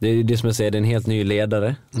det är det som jag säger, det är en helt ny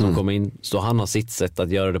ledare som kommer in, så han har sitt sätt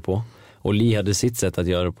att göra det på, och Lee hade sitt sätt att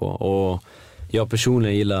göra det på, och jag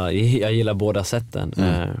personligen gillar båda sätten.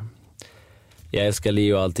 Jag älskar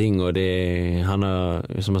Lee och allting, och han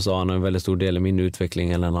har, som jag sa, han har en väldigt stor del i min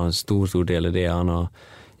utveckling, eller han har en stor del i det. Han har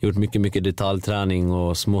gjort mycket detaljträning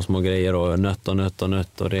och små grejer och nött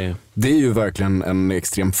och det är ju verkligen en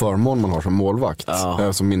extrem förmån man har som målvakt,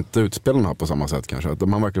 som inte utspelarna har på samma sätt kanske. Att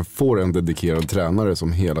man verkligen får en dedikerad tränare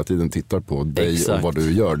som hela tiden tittar på dig. Exakt. Och vad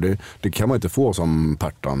du gör. Det kan man inte få som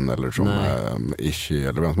Pertan eller som Ishi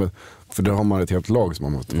eller vem som helst. För där har man ett helt lag som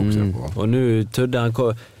man måste fokusera på. Och nu Tudde,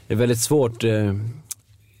 det är väldigt svårt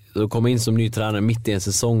att komma in som ny tränare mitt i en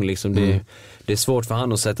säsong liksom. Det är svårt för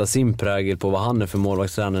han att sätta sin prägel på vad han är för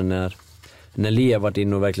målvaktstränare när Lee har varit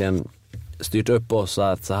in och verkligen styrt upp oss, så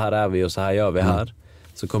att så här är vi och så här gör vi här.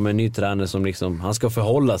 Så kommer en ny tränare som liksom, han ska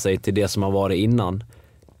förhålla sig till det som har varit innan,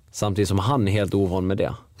 samtidigt som han är helt ovan med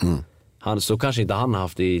det. Så kanske inte han har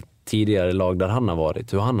haft i tidigare lag där han har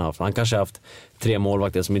varit. Hur han har haft. Han kanske har haft 3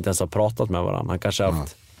 målvakter som inte ens har pratat med varandra. Han kanske har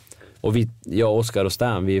haft... Och jag, Oskar och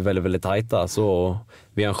Stan, vi är väldigt, väldigt tajta. Så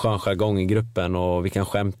vi har en skön jargong i gruppen, och vi kan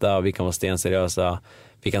skämta, vi kan vara stenseriösa,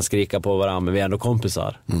 vi kan skrika på varandra, men vi är ändå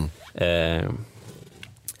kompisar.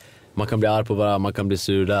 Man kan bli arg på varandra, man kan bli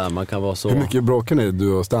sur där, man kan vara så... Hur mycket bråkar ni,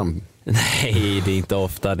 du och Stan? Nej, det är inte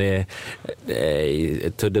ofta.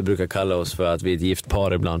 Tudde brukar kalla oss för att vi är ett gift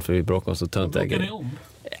par ibland, för vi bråkar oss så tönt. Vad bråkar ni om?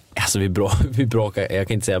 Alltså vi bråkar, jag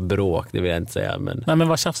kan inte säga bråk, det vill jag inte säga. Men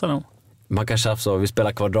vad tjafsar ni om? Man kan tjafsa, vi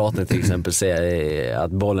spelar kvadraten till exempel, säger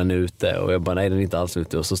att bollen är ute, och jag bara, nej den är inte alls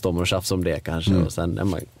ute, och så står man och tjafsar om det kanske, och sen är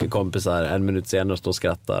man kompisar 1 minut senare och står och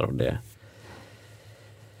skrattar och det.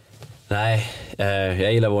 Nej,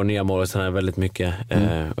 jag gillar vår nya målvaktstränare väldigt mycket,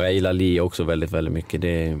 och jag gillar Lee också väldigt, väldigt mycket,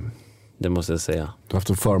 det måste jag säga. Du har haft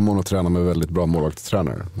en förmån att träna med väldigt bra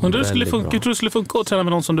målvaktstränare. Undrar hur det skulle funka att träna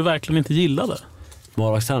med någon som du verkligen inte gillade?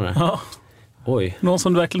 Målvaktstränare? Ja. Oj. Någon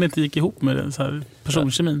som verkligen inte gick ihop med så här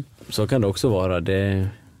personkemin. Så kan det också vara. Det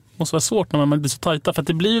måste vara svårt när man blir så tajta. För att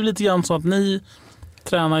det blir ju lite grann så att ni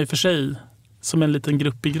tränar ju för sig som en liten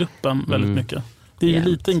grupp i gruppen väldigt mycket. Det är ju en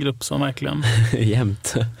liten grupp som verkligen...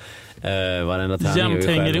 Jämt. Varenda träning jämt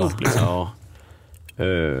hänger ihop liksom. Ja.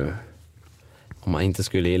 Om man inte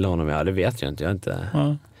skulle gilla honom, det vet jag inte. Jag har inte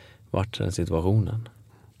varit i den situationen.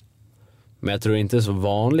 Men jag tror inte det är så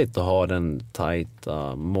vanligt att ha den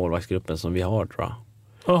tajta målvaktsgruppen som vi har, tror jag.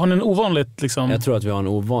 Har ni en ovanligt liksom? Jag tror att vi har en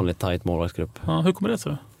ovanligt tajt målvaktsgrupp. Ja, hur kommer det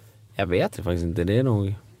sig? Jag vet det faktiskt inte. Det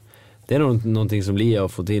är nog någonting som Lia har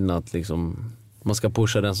fått in, att liksom, man ska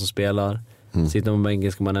pusha den som spelar. Sitter man på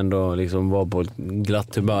bänken ska man ändå liksom vara på ett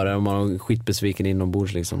glatt humör. Om man har skitbesviken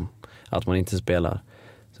inombords liksom, att man inte spelar,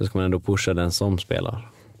 så ska man ändå pusha den som spelar.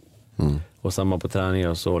 Och samma på träningar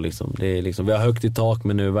och så liksom. Det är liksom, vi har högt i tak,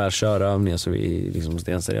 men nu väl kör övningar så vi är liksom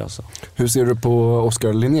stenseriösa. Hur ser du på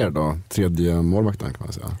Oskar Linnér då? Tredje målvakten kan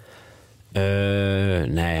man säga.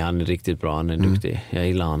 Nej, han är riktigt bra, han är duktig. Jag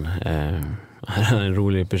gillar han. Han är en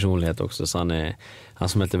rolig personlighet också, så han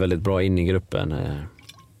smälter väldigt bra in i gruppen.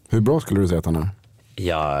 Hur bra skulle du säga att han är?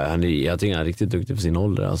 Ja, jag tycker han är riktigt duktig för sin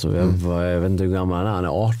ålder. Alltså, jag vet inte hur gammal han är. Han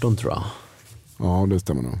är 18 tror jag. Ja, det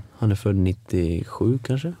stämmer nog. Han är född 97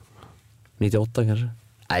 kanske? 98 kanske?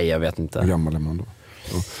 Nej, jag vet inte. Hur gammal är man då?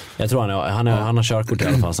 Ja. Jag tror han har körkort i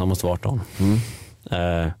alla fall, så han måste vara 18.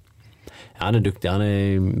 Han är duktig, han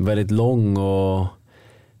är väldigt lång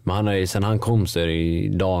men han är, sen han kom så är det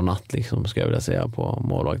dag och natt liksom, ska jag vilja säga, på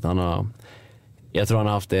målvakt. Jag tror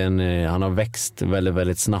han har växt väldigt,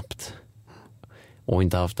 väldigt snabbt och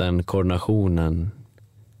inte haft den koordinationen,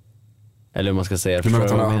 eller hur man ska säga. Du menar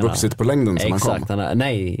att han har vuxit på längden som exakt, han kom?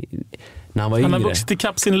 Nej, när han var yngre. Han har vuxit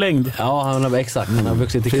ikapp sin längd. Ja, han har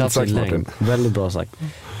vuxit ikapp sin längd. Väldigt bbra sagt.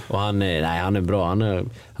 Och han är bra.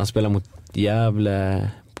 Han spelar mot Gävle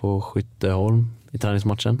på Skytteholm i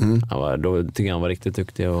träningsmatchen. Då tycker jag han var riktigt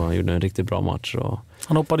duktig och han gjorde en riktigt bra match.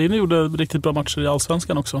 Han hoppade in och gjorde riktigt bra matcher i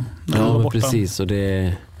Allsvenskan också. Ja, precis. Och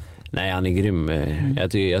han är grym.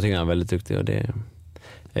 Jag tycker han är väldigt duktig. Och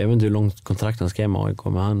jag vet inte hur långt kontrakt han skrev med AIK,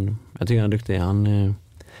 men jag tycker han är duktig.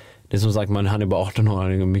 Det är som sagt, han är bara 18 år,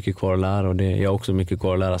 han har mycket kvar att lära, och jag har också mycket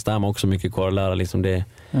kvar att lära. Stämmer också mycket kvar att lära. Liksom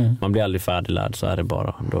man blir aldrig färdiglärd, så är det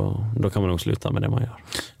bara. Då kan man nog sluta med det man gör.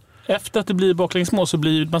 Efter att det blir baklängsmål så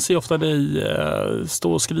man ser ofta dig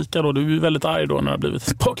stå och skrika då. Du är väldigt arg då när det har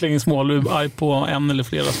blivit baklängsmål. Du är arg på en eller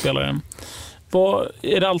flera spelare.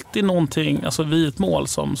 Är det alltid någonting, alltså vid ett mål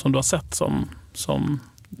som du har sett som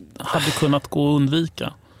hade kunnat gå att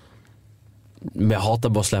undvika? Men jag hatar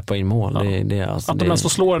bara att släppa in mål. Ja. Att de ens får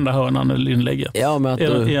slå den där hörnan eller inlägget. Ja, men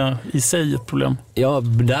är i sig ett problem. Ja,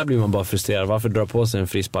 där blir man bara frustrerad. Varför dra på sig en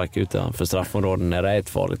frispark utanför straffområden när det är ett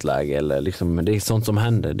farligt läge? Eller liksom, det är sånt som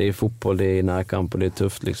händer. Det är fotboll, det är närkamp och det är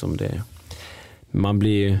tufft. Liksom. Man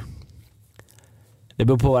blir... Det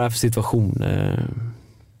beror på vad det är för situation.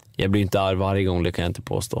 Jag blir inte arg varje gång, det kan jag inte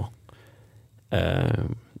påstå.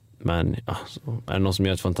 Men alltså, är det någon som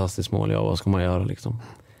gör ett fantastiskt mål, vad ska man göra liksom?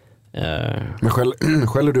 Men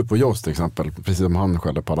skäller du på Joss till exempel, precis som han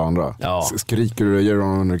skäller på alla andra? Ja. Skriker du, gör du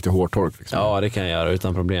en riktigt hårtork liksom? Ja, det kan jag göra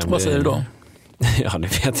utan problem. Vad säger du då? Ja,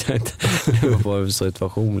 det vet jag inte. Det var på en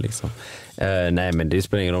situation liksom. Nej, men det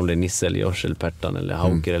spelar ingen roll om det är Nisse eller Josh eller Pertan eller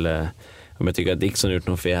Hauker eller om jag tycker att Dixon gjort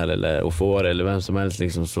något fel eller Ofor eller vem som helst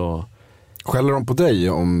liksom, så... Skäller de på dig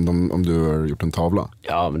om du har gjort en tavla?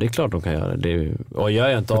 Ja, men det är klart de kan göra det. Och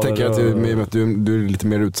jag inte jag tänker att du är lite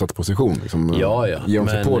mer utsatt position. Liksom, ja. Ge dem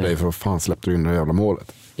sig på dig för att fan släppte du in det jävla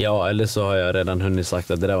målet. Ja, eller så har jag redan hunnit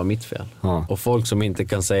sagt att det där var mitt fel. Ja. Och folk som inte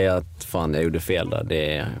kan säga att fan jag gjorde fel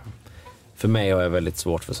där, för mig har jag väldigt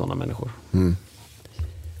svårt för sådana människor.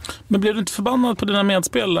 Men blev du inte förbannad på dina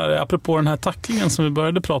medspelare apropå den här tacklingen som vi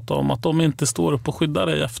började prata om, att de inte står upp och skyddar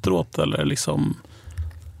dig efteråt eller liksom...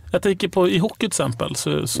 Jag tänker på i hockey till exempel, så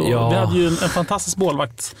ja. Vi hade ju en fantastisk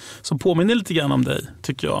målvakt som påminner lite grann om dig,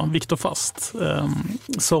 tycker jag, Viktor Fast,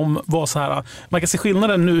 som var så här, man kan se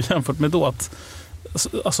skillnaden nu jämfört med då, att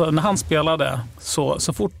alltså, när han spelade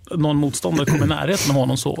så fort någon motståndare kom i närheten av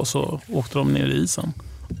honom så åkte de ner i isen.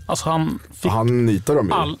 Alltså han nitade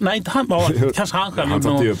dem ju. Nej, inte han, kanske han själv. Han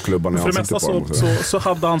satte ju upp klubban i för det mesta så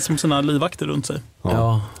hade han som sina livvakter runt sig.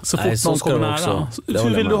 Ja. Så fort någon kommer nära.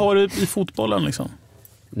 Hur vill du ha det i fotbollen liksom?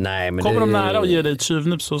 Nej, men kommer de nära och ger dig ett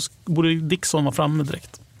tjuvnyp så borde Dixon vara framme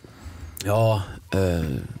direkt. Ja,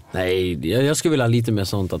 nej, jag skulle vilja ha lite mer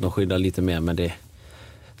sånt, att de skyddar lite mer, men det är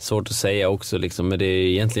svårt att säga också liksom. Men det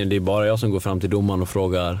är bara jag som går fram till domaren och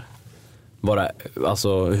frågar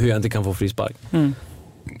alltså, hur jag inte kan få frispark.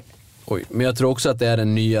 Oj, men jag tror också att det är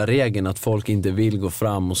den nya regeln att folk inte vill gå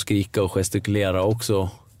fram och skrika och gestikulera också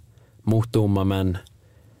mot domaren, men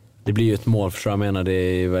det blir ju ett mål, för jag menar, det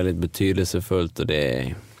är väldigt betydelsefullt, och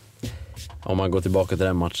om man går tillbaka till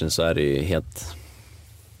den matchen så är det ju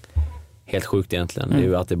helt sjukt egentligen. Det är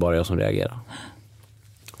ju att det är bara jag som reagerar.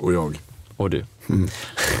 Och jag. Och du.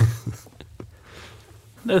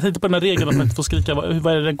 Jag tänkte på den här regeln att man inte får skrika.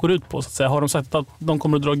 Vad är det den går ut på? Så att säga? Har de sagt att de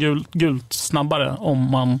kommer att dra gult snabbare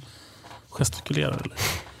om man gestikulerar? Eller?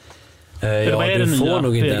 Du får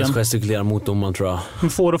nog inte ens gestikulera mot domaren, tror jag. Men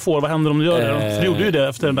får, vad händer om du gör det? För du gjorde ju det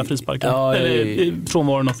efter den där frisparken. Eller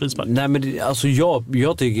frånvaron av frispark. Nej, men alltså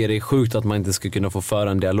jag tycker det är sjukt att man inte ska kunna få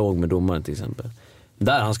föra en dialog med domaren till exempel.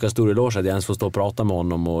 Där han ska ha stor eloge att jag ens får stå och prata med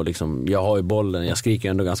honom, och liksom, jag har ju bollen, jag skriker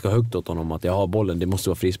ändå ganska högt åt honom att jag har bollen, det måste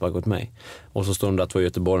vara frispark åt mig. Och så står de där två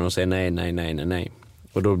göteborgarna och säger nej.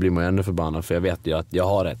 Och då blir man ju ännu förbannad, för jag vet ju att jag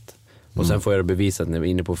har rätt. Och sen får jag det bevisat när vi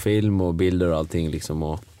är inne på film och bilder och allting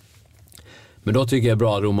liksom. Men då tycker jag är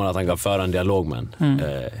bra domare att han kan föra en dialog med en.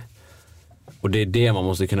 Och det är det man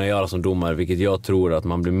måste kunna göra som domare, vilket jag tror att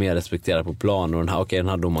man blir mer respekterad på plan. Och den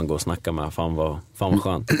här domaren går och snackar med, fan vad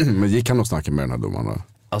skönt. Men gick han och snacka med den här domaren då?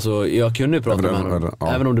 Alltså jag kunde ju prata med honom.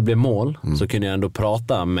 Även om det blev mål så kunde jag ändå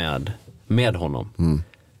prata med honom.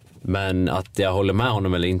 Men att jag håller med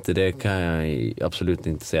honom eller inte, det kan jag absolut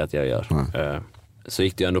inte säga att jag gör. Så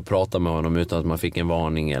gick det ju ändå att prata med honom utan att man fick en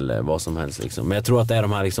varning eller vad som helst liksom. Men jag tror att det är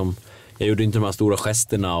de här liksom, jag gjorde inte de här stora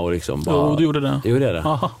gesterna och liksom bara... Jo, du gjorde det. Gjorde jag det?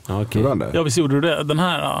 Aha. Okay. Ja, visst gjorde du det. Den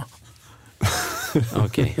här, ja.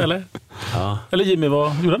 Okej. Eller? Ja. Eller Jimmy,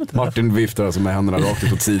 vad gjorde han inte? Martin viftar alltså med händerna rakt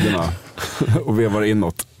ut åt sidorna och vevar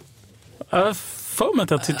inåt. Jag för mig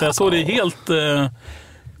att jag tittade. Jag såg det helt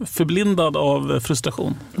förblindad av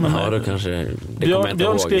frustration. Men ja, då kanske...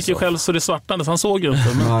 Björn skrek ju själv så det svartnade, så han såg ju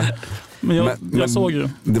inte. Men jag såg ju.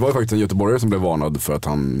 Det var ju faktiskt en göteborgare som blev varnad för att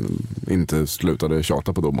han inte slutade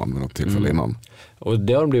tjata på domaren vid något tillfälle innan. Och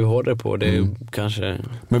det har de blivit hårdare på, det är ju kanske...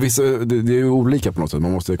 Men vissa, det är ju olika på något sätt,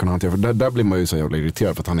 man måste kunna hantera, för där blir man ju så jävla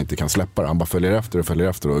irriterad för att han inte kan släppa det. Han bara följer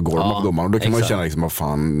efter och går med på domaren. Och då kan man ju känna liksom, vad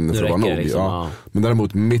fan, det får vara nog. Liksom, Men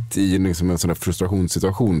däremot mitt i liksom en sån där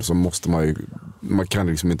frustrationssituation så måste man kan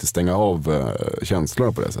liksom inte stänga av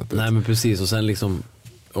känslor på det sättet. Nej men precis, och sen liksom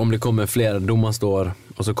om det kommer flera, domaren står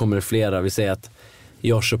och så kommer det flera, vi säger att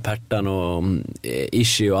Josh och Pertan och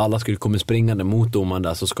Ishi och alla skulle komma springande mot domaren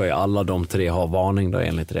där, så ska ju alla de tre ha varning då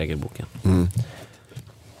enligt regelboken.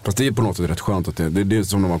 Fast det är på något sätt rätt skönt att det är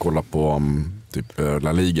som när man kollar på typ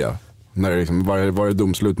La Liga. När det liksom varje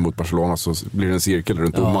domslut mot Barcelona så blir det en cirkel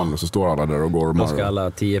runt domaren och så står alla där och går. Då ska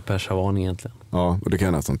alla 10 pers ha varning egentligen. Ja, och det kan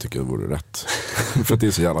jag nästan tycka vore rätt. För att det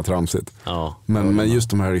är så jävla tramsigt. Ja. Men just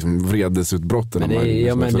de här liksom vredesutbrotten,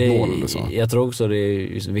 jag tror också det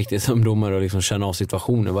är viktigt som domare att liksom känna av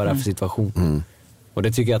situationen. Vad är det för situation? Och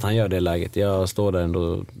det tycker jag att han gör det läget. Jag står där ändå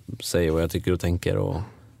och säger vad jag tycker och tänker och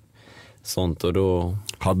sånt. Och då...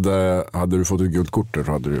 Hade du fått ett gult kort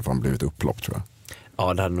så hade du fan blivit upplopp, tror jag.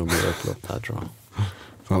 Ja, det hade nog blivit upplopp här, tror jag.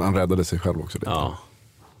 Så han räddade sig själv också lite. Ja.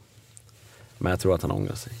 Men jag tror att han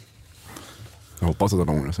ångrar sig. Jag hoppas att han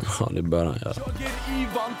ångrar sig. Ja, det bör han göra. Jag är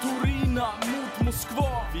Ivan Torina mot Moskva.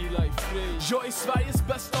 Vila i fred. Jag är Sveriges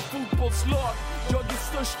bästa fotbollslag. Jag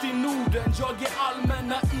är störst i Norden. Jag är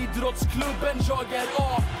allmänna idrottsklubben. Jag är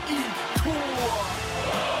AIK.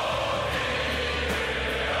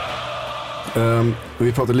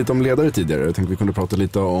 Vi pratade lite om ledare tidigare. Jag tänkte vi kunde prata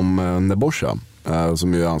lite om Nebojsa,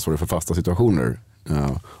 som ju är ansvarig för fasta situationer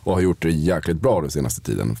och har gjort det jäkligt bra den senaste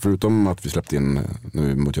tiden. Förutom att vi släppte in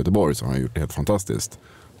nu mot Göteborg så har han gjort det helt fantastiskt.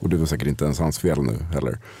 Och det var säkert inte ens hans fel nu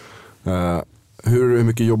heller. Hur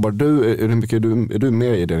mycket jobbar du? Är du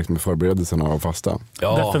med i det liksom, förberedelserna av fasta?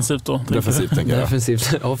 Ja. Defensivt då. Defensivt tänker jag.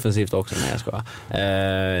 Defensivt, offensivt också. Nej, jag ska.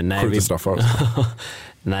 Skjuter straffar.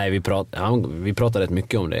 Nej, vi pratar rätt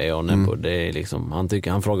mycket om det, jag och Nebo. Det är liksom,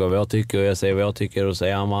 han frågar vad jag tycker och jag säger vad jag tycker och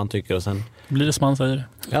säger han vad han tycker och sen... Blir det som han säger?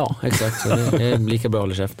 Ja, exakt. Så det är lika bra att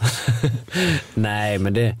hålla käften.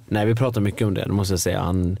 Nej, vi pratar mycket om det, det måste jag säga.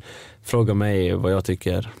 Han frågar mig vad jag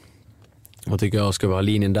tycker. Vad tycker jag? Ska vi ha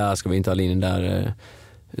linjen där? Ska vi inte ha linjen där?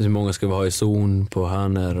 Hur många ska vi ha i zon på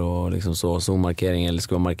hörnor och liksom så, zonmarkering eller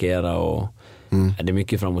ska vi markera? Och, det är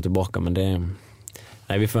mycket fram och tillbaka, men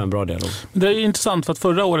vi får en bra dialog. Det är intressant för att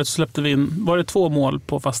förra året så släppte vi in, var det 2 mål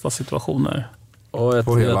på fasta situationer? Och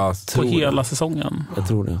på hela säsongen. Jag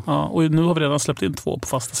tror det. Ja, och nu har vi redan släppt in 2 på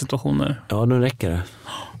fasta situationer. Ja, nu räcker det.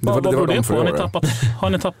 Vad beror det på? Har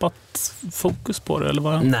ni tappat fokus på det? Eller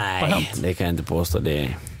vad Nej, vad har hänt? Det kan jag inte påstå.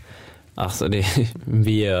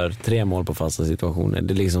 Vi gör 3 mål på fasta situationer.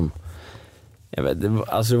 Det är liksom... Jag vet, det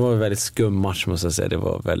var en väldigt skum match måste jag säga. Det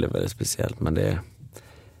var väldigt, väldigt speciellt. Men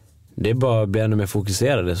det är bara att bli ännu mer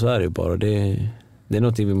fokuserade. Så är det ju bara. Det är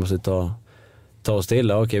någonting vi måste ta oss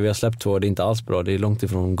till. Okej, vi har släppt 2. Det är inte alls bra. Det är långt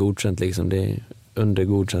ifrån godkänt. Liksom. Det är under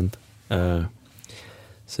godkänt.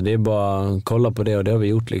 Så det är bara att kolla på det. Och det har vi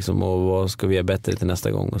gjort. Liksom, och vad ska vi göra bättre till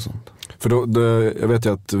nästa gång och sånt. För jag vet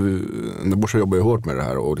ju att Nebojsa jobbar ju hårt med det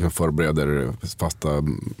här och liksom förbereder fasta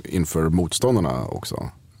inför motståndarna också.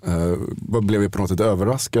 Blev vi på något sätt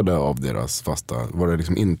överraskade av deras fasta? Var det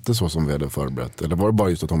liksom inte så som vi hade förberett? Eller var det bara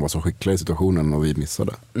just att de var så skickliga i situationen och vi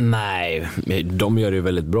missade? Nej, de gör det ju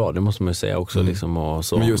väldigt bra, det måste man ju säga också. Liksom, och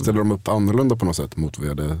så. Men just ställer de upp annorlunda på något sätt mot vad vi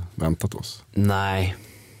hade väntat oss? Nej,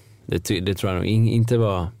 det tror jag nog inte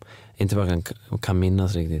vad jag kan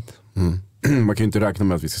minnas riktigt. Man kan ju inte räkna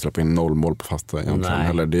med att vi ska släppa in 0 mål på fasta egentligen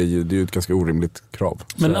heller. Det är ju ett ganska orimligt krav.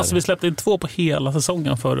 Men alltså vi släppte in 2 på hela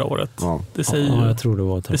säsongen förra året. Ja. Det säger ju, jag tror det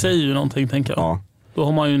var det säger ju någonting, tänker jag. Ja. Då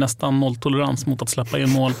har man ju nästan nolltolerans mot att släppa in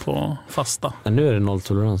mål på fasta. Ja, nu är det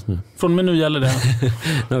nolltolerans nu. Från och med nu gäller det.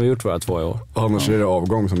 Nu har vi gjort våra 2 år. Annars är det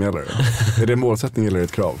avgång som gäller. Är det en målsättning eller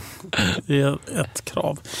ett krav? Det är ett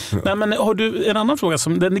krav. Nej, men har du en annan fråga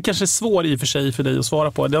som den kanske är svår i och för sig för dig att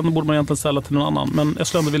svara på. Den borde man egentligen ställa till någon annan. Men jag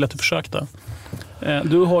skulle ändå vilja att du försökte.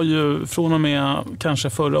 Du har ju från och med kanske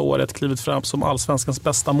förra året klivit fram som allsvenskans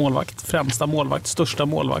bästa målvakt, främsta målvakt, största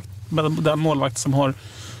målvakt. Den målvakt som har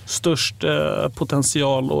störst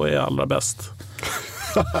potential och är allra bäst.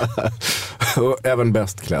 Och även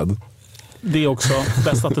bäst klädd. Det är också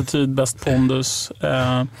bäst attityd, bäst pondus.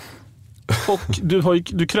 Och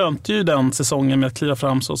du krönte ju den säsongen med att kliva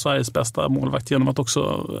fram som Sveriges bästa målvakt genom att också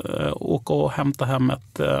åka och hämta hem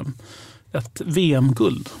ett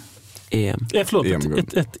VM-guld.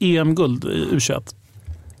 Ett EM-guld i U21.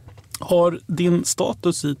 Har din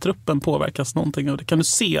status i truppen påverkats någonting av det? Kan du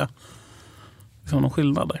se liksom någon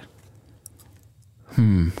skillnad där?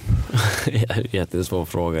 Jättesvår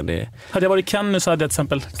fråga. Det. Hade jag varit Kenny så hade jag till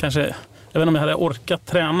exempel kanske, jag vet inte om jag hade orkat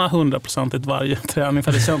träna 100% varje träning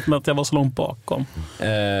för det känns som att jag var så långt bakom.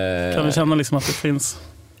 Kan du känna liksom att det finns?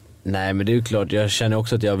 Nej, men det är ju klart. Jag känner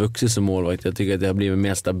också att jag har vuxit som målvakt. Jag tycker att jag har blivit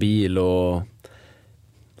mer stabil och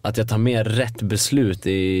att jag tar mer rätt beslut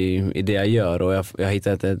i det jag gör och jag har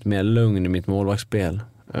hittat ett mer lugn i mitt målvaktsspel.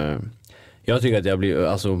 Jag tycker att jag blir,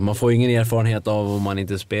 alltså man får ingen erfarenhet av om man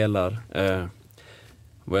inte spelar.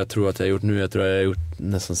 Vad jag tror att jag har gjort nu, jag tror att jag har gjort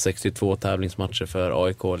nästan 62 tävlingsmatcher för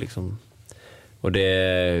AIK liksom. Och det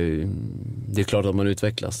är klart att man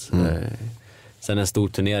utvecklas. Sen en stor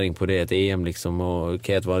turnering på det, ett EM liksom, och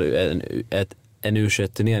det var en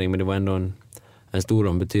U21-turnering, men det var ändå en stor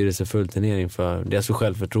och betydelsefull turnering för dels för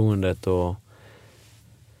självförtroendet och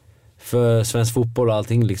för svensk fotboll och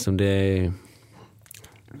allting liksom.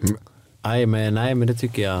 Nej, men det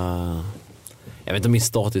tycker jag vet inte om min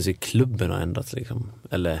status i klubben har ändrats liksom.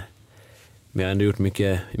 Eller, men jag har ändå gjort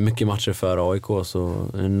mycket matcher för AIK, så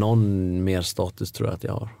någon mer status tror jag att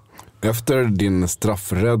jag har. Efter din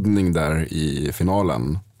straffräddning där i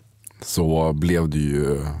finalen så blev du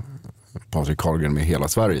ju Patrik Carlgren med hela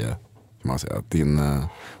Sverige, kan man säga.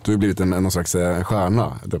 Du har blivit någon slags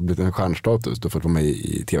stjärna. Du har blivit en stjärnstatus. Du har fått vara med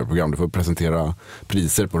i tv-program. Du får presentera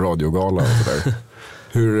priser på radiogala och sådär.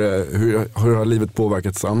 Hur har livet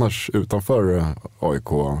påverkats annars utanför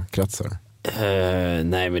AIK-kretsar?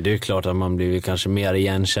 Nej, men det är klart att man blir kanske mer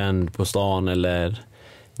igenkänd på stan eller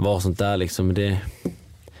vad sånt där liksom.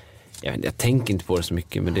 Jag tänker inte på det så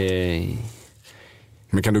mycket, men det...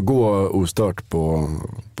 Men kan du gå ostört på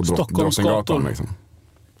Drottninggatan liksom?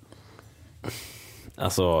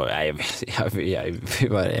 Alltså, jag vet inte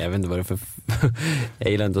vad det är för...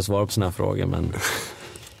 Jag gillar inte att svara på såna här frågor, men...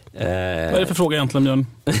 Vad är det för fråga egentligen, Björn?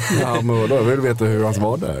 Ja, men vadå? Jag vill veta hur hans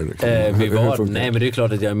var där. Liksom. Nej, men det är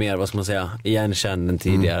klart att jag är mer, vad ska man säga, igenkänd än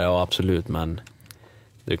tidigare, ja absolut, men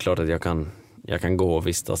det är klart att jag kan gå och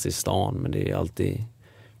vistas i stan, men det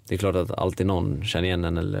är klart att alltid någon känner igen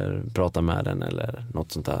den eller pratar med den eller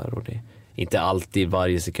något sånt där, och det är inte alltid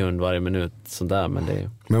varje sekund, varje minut sånt där, men det är...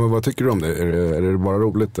 Men vad tycker du om det? Är det bara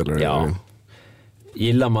roligt eller? Ja.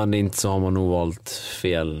 Gillar man det inte så har man nog valt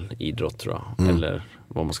fel idrott, tror jag. Eller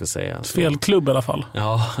vad man ska säga. Fel klubb i alla fall.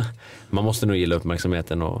 Ja, man måste nog gilla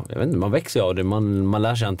uppmärksamheten och jag vet inte, man växer av det, man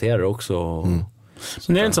lär sig hantera det också.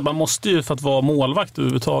 Men det är inte så att man måste ju, för att vara målvakt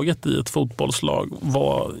överhuvudtaget i ett fotbollslag,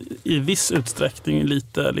 vara i viss utsträckning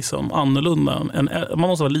lite liksom annorlunda. Man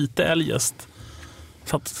måste vara lite eljest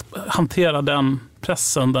för att hantera den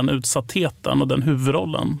pressen, den utsattheten och den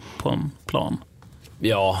huvudrollen på en plan.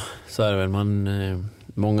 Ja, så är det väl.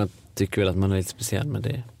 Många tycker väl att man är lite speciell, men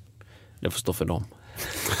det får stå för dem.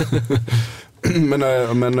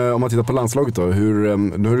 men om man tittar på landslaget då,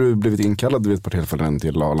 nu har du blivit inkallad vid ett par tillfällen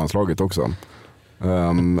till landslaget också.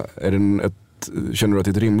 Känner du att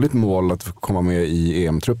det är ett rimligt mål att komma med i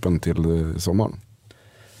EM-truppen till sommaren?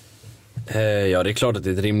 Ja, det är klart att det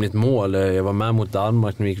är ett rimligt mål. Jag var med mot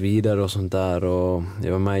Danmark när vi gick vidare och sånt där, och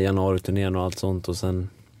jag var med i januari-turnén och allt sånt, och sen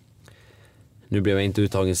nu blev jag inte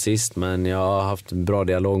uttagen sist, men jag har haft bra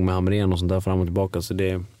dialog med Hamrén och sånt där fram och tillbaka, så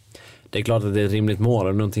det är klart att det är ett rimligt mål.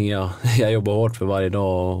 Det är någonting jag jobbar hårt för varje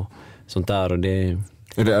dag och sånt där, och det...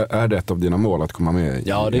 Är det ett av dina mål att komma med?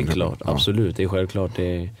 Ja, det är klart. Ja. Absolut, det är självklart.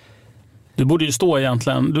 Du borde ju stå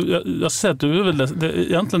egentligen... Jag säger att du är väl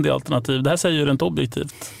egentligen det alternativ. Det här säger ju rent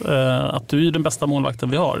objektivt. Att du är den bästa målvakten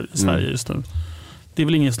vi har i Sverige just nu. Det är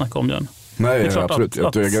väl ingen snack om, Björn? Nej, absolut.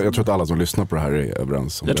 Jag tror att alla som lyssnar på det här är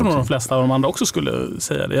överens om det. Jag tror nog de flesta av de andra också skulle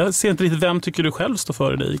säga det. Jag ser inte riktigt, vem tycker du själv står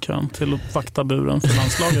före dig i kön till att vakta buren för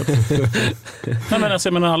landslaget? Nej, men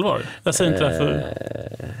jag menar allvar. Jag säger inte det för...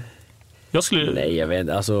 Nej, jag vet.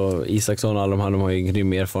 Alltså, Isaksson och alla de här, de har ju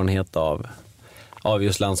grym erfarenhet av av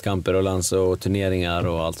just landskamper och turneringar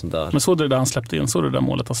och allt sånt där. Men såg du det där han släppte in? Såg du det där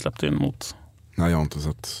målet han släppte in mot? Nej, jag har inte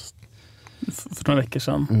sett. För några veckor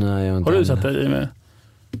sedan. Nej, jag har inte. Har du sett det, Jimmy?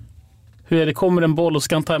 Hur är det? Kommer en boll och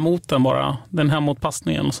ska han ta emot den bara? Den här mot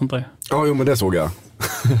passningen och sånt där. Ja, jo, men det såg jag.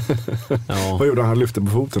 Ja. Vad gjorde han? Han lyfte på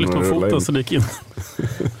foten. Lyfte på foten så det gick in.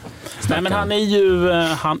 Nej, men han är ju...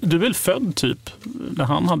 du är väl född typ när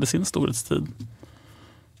han hade sin storhetstid?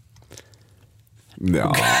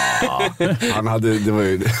 Ja, han hade... Det var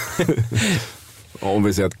ju... Om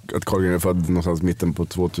vi säger att Carlgren är född någonstans mitten på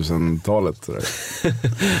 2000-talet.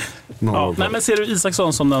 Ja, nej, men ser du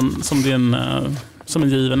Isaksson som en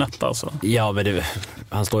given etta alltså? Ja, men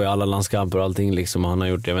han står ju alla landskamper och allting liksom. Han har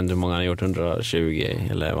gjort, jag vet inte hur många han har gjort, 120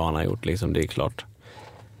 eller vad han har gjort liksom, det är klart.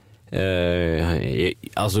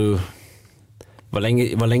 Alltså var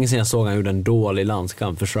länge sedan jag såg han gjorde en dålig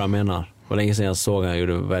landskamp, förstår jag menar? Var länge sedan jag såg han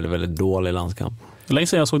gjorde en väldigt, väldigt dålig landskamp. Länge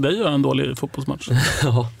sedan jag såg dig göra en dålig fotbollsmatch.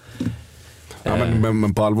 Ja. Ja,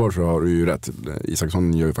 men på allvar så har du ju rätt.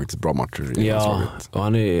 Isaksson gör ju faktiskt bra matcher i landslaget. Och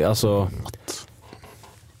han är alltså...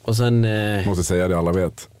 Och sen... Måste säga det, alla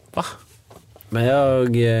vet. Va? Men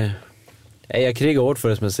jag krigar hårt för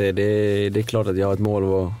det, som jag säger. Det är klart att jag har ett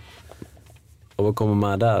mål att komma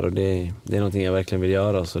med där. Och det är någonting jag verkligen vill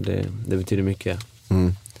göra. Så det betyder mycket.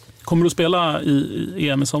 Mm. Kommer du spela i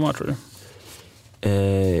EM i sommar, tror du?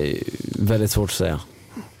 Väldigt svårt att säga.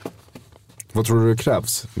 Vad tror du det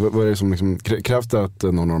krävs? Vad är det som liksom, krävs det att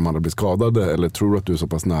någon av de andra blir skadade? Eller tror du att du är så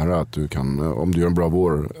pass nära att du kan, om du gör en bra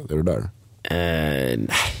vår, är du där?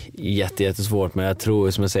 Jättesvårt, men jag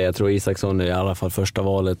tror Isaksson är i alla fall första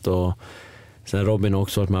valet, och sen Robin har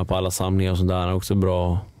också varit med på alla samlingar och sånt där. Han är också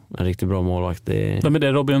bra, en riktigt bra målvakt. Vem är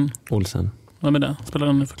det, Robin? Olsen. Vem är det? Spelar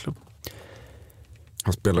han i för klubb?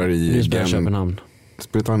 Han spelar i Köpenhamn.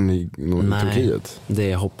 Spelar han i Turkiet?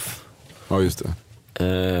 Det är Hopf. Ja, just det.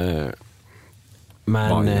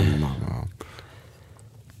 Men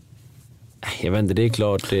jag vet inte, det är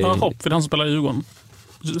klart. Ja, Hopp, för han som spelar i Djurgården.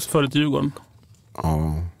 Förut i Djurgården.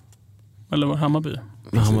 Ja. Eller var Hammarby?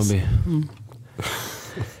 Hammarby.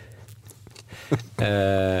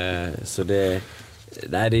 Så det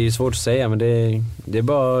är ju svårt att säga, men det är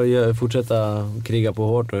bara att fortsätta kriga på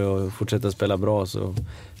hårt och fortsätta spela bra, så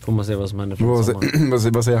får man se vad som händer.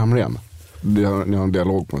 Vad säger Hamrén? Ni har en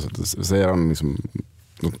dialog på något sätt. Säger han liksom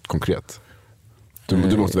något konkret?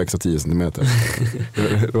 Du måste växa 10 centimeter.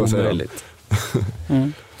 Vad säger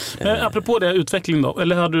han? Apropå det, utveckling då?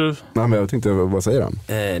 Eller har du... Nej, men jag tänkte, vad säger han?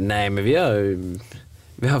 Nej, men vi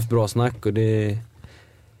har haft bra snack, och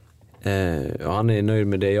och han är nöjd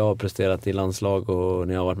med det jag har presterat i landslag och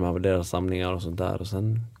när jag har varit med på deras samlingar och sånt där. Och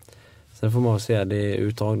sen får man se, det är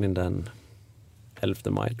uttagning den 11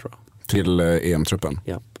 maj, tror jag. Till EM-truppen?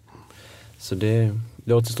 Ja. Så det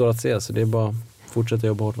återstår att se, så det är bara fortsätta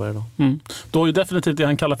jobba hårt varje dag. Du har ju definitivt det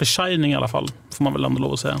han kallar för shining i alla fall, får man väl ändå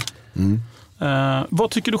lov att säga.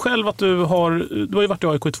 Vad tycker du själv att du har ju varit i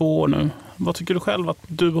AIK i 2 år nu. Vad tycker du själv att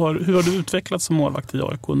hur har du utvecklats som målvakt i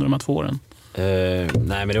AIK under de här 2 åren? Nej,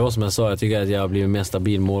 men det var som jag sa, jag tycker att jag har blivit mer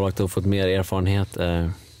stabil målvakt och fått mer erfarenhet.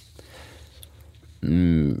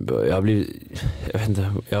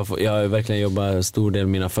 Jag har verkligen jobbat en stor del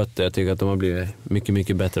med mina fötter. Jag tycker att de har blivit mycket,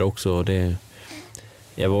 mycket bättre också.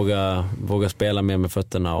 Jag vågar spela mer med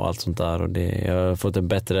fötterna och allt sånt där. Och jag har fått en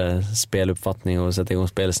bättre speluppfattning och sätta igång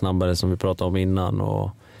spelet snabbare, som vi pratade om innan.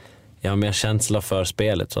 Och jag har mer känsla för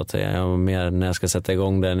spelet, så att säga. Jag har mer när jag ska sätta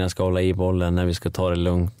igång det, när jag ska hålla i bollen, när vi ska ta det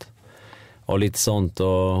lugnt. Och lite sånt.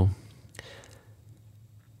 Och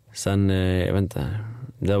sen, jag vet inte.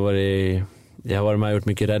 Jag har varit med och gjort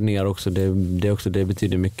mycket räddningar också. Det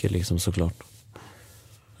betyder mycket liksom, såklart.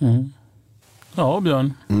 Ja,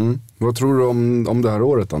 Björn. Vad tror du om det här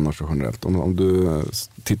året annars generellt? Om du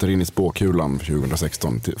tittar in i spåkulan för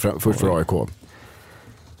 2016, först för AIK?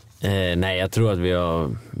 Nej, jag tror att vi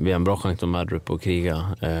har en bra chans att vara med uppe och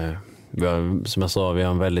kriga. Vi har, som jag sa, vi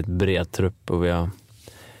har en väldigt bred trupp, och vi har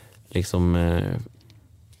liksom, är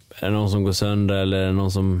det någon som går sönder eller är det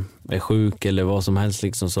någon som är sjuk eller vad som helst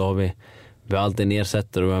liksom, så har vi har alltid en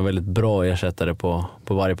ersättare, och vi har en väldigt bra ersättare på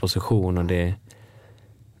varje position, och det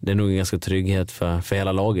är nog en ganska trygghet för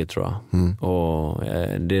hela laget, tror jag. Och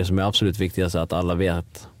det som är absolut viktigast är att alla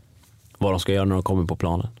vet vad de ska göra när de kommer på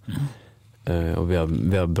planen. Och vi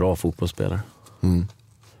har bra fotbollsspelare. Vi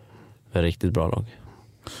har riktigt bra lag.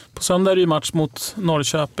 På söndag är det ju match mot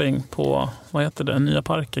Norrköping på, vad heter det, nya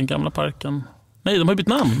parken, gamla parken. Nej, de har ju bytt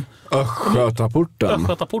namn. Östgötaporten.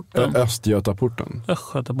 Östgötaporten.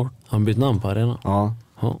 Har de bytt namn på arenan? Ja.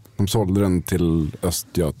 De sålde den till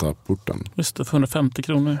Östgötaporten. Just det, för 150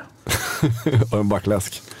 kronor. Och en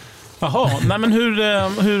backläsk. Jaha, nej men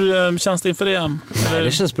hur känns det inför det? Nej,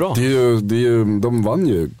 det känns bra. Det är ju, de vann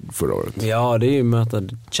ju förra året. Ja, det är ju möta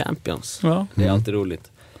Champions. Ja. Det är alltid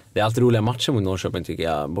roligt. Det är alltid roliga matcher mot Norrköping tycker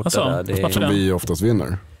jag. Borta Alltså, där. Det är, matcher Som vi oftast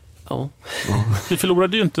vinner. ja. Vi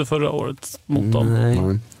förlorade ju inte förra året mot dem.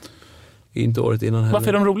 Nej, inte året innan heller. Varför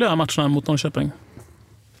är de roliga matcherna mot Norrköping?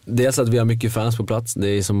 Dels att vi har mycket fans på plats. Det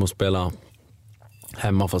är som att spela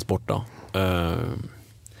hemma fast borta.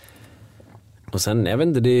 Och sen, jag vet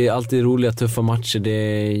inte, det är alltid roliga, tuffa matcher. Det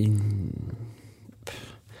är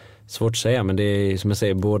svårt att säga, men det är som jag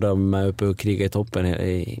säger, båda med uppe och kriga i toppen.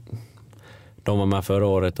 De var med förra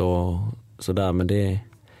året och sådär, men det,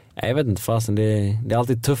 jag vet inte fasen, det är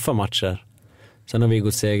alltid tuffa matcher. Sen har vi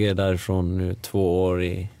gått seger därifrån nu 2 år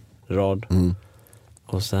i rad.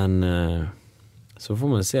 Och sen så får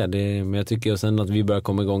man se det, men jag tycker sen att vi börjar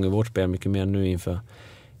komma igång i vårt spel mycket mer nu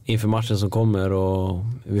inför matchen som kommer, och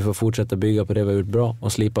vi får fortsätta bygga på det vi har gjort bra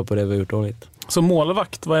och slipa på det vi har gjort dåligt. Så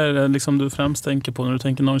målvakt, vad är det liksom du främst tänker på när du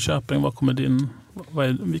tänker Norrköping?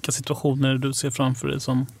 Vilka situationer du ser framför dig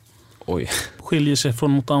som skiljer sig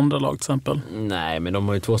från mot andra lag till exempel? Nej, men de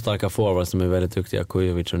har ju 2 starka forwards som är väldigt duktiga,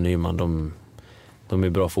 Kujovic och Nyman. De är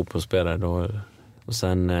bra fotbollsspelare då. Och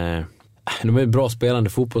sen de är bra spelande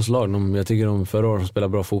fotbollslag. Jag tycker de förra året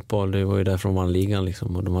spelade bra fotboll. Det var ju därför de vann ligan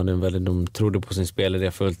liksom. Och de trodde på sin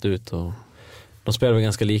spelidé fullt ut, och de spelar väl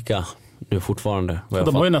ganska lika nu fortfarande.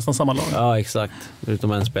 De har ju nästan samma lag. Ja, exakt.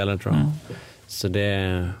 Utom en spelare tror jag. Så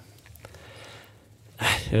det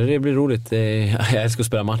blir roligt. Jag älskar att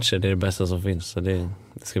spela matcher. Det är det bästa som finns. Så det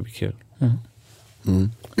ska bli kul.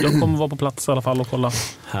 Jag kommer vara på plats i alla fall och kolla.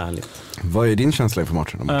 Härligt. Vad är din känsla inför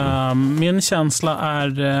matchen? Min känsla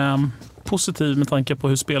är positiv med tanke på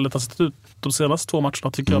hur spelet har sett ut de senaste 2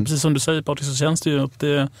 matcherna, tycker jag. Precis som du säger, Patrik, så känns det ju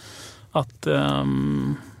att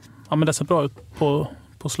men det ser bra ut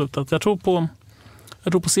på slutet. Jag tror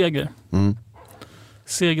på seger.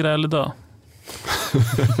 Seger eller dö.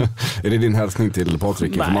 Är det din hälsning till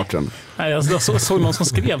Patrik inför matchen? Nej, jag såg någon som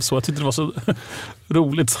skrev så. Jag tyckte det var så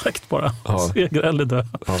roligt sagt bara. Ja. Seger eller dö.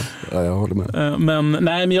 Ja, jag håller med.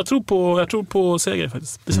 Men jag tror på seger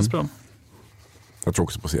faktiskt. Det känns bra. Jag tror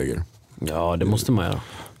också på seger. Ja, det måste man göra.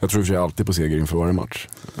 Jag tror för sig alltid på seger inför varje match.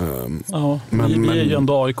 Vi är ju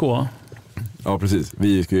ändå AIK. Ja, precis.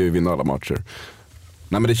 Vi ska ju vinna alla matcher.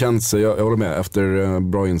 Nej, men det känns, jag håller med, efter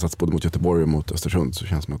bra insats både mot Göteborg och mot Östersund så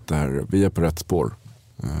känns det som att vi är på rätt spår.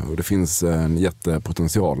 Och det finns en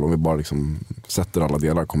jättepotential. Om vi bara liksom sätter alla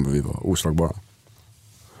delar kommer vi vara oslagbara.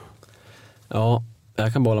 Ja,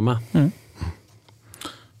 jag kan bara hålla med.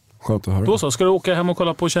 Skönt att höra. Då så, ska du åka hem och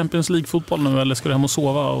kolla på Champions League-fotboll nu, eller ska du hem och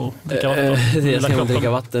sova och dricka vatten? Jag ska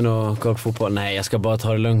dricka vatten och kolla på fotboll. Nej, jag ska bara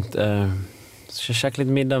ta det lugnt. Ska käka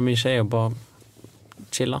lite middag med min tjej och bara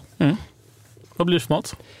chilla. Vad blir det för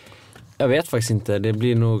mat? Jag vet faktiskt inte. Det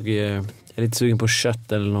blir nog, jag är lite sugen på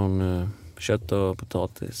kött eller någon kött och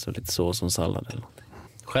potatis och lite sås och sallad eller något.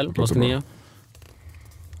 Själv, vad ska ni göra?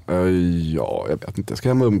 Ja, jag vet inte. Jag ska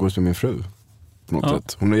hem och umgås med min fru på något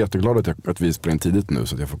sätt. Hon är jätteglad att vi springer tidigt nu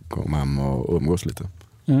så att jag får komma hem och umgås lite.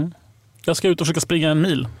 Jag ska ut och försöka springa 1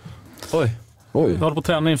 mil. Oj. Jag håller på att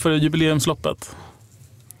träna inför jubileumsloppet.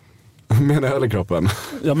 Med en öl i kroppen.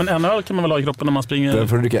 Ja, men en öl kan man väl ha i kroppen när man springer. Den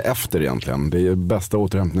får du dricka efter egentligen. Det är bästa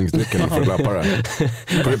återhämtningsdrycken för löpare.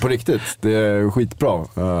 På riktigt. Det är skitbra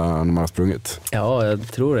när man har sprungit. Ja,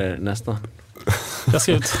 jag tror det nästan. Jag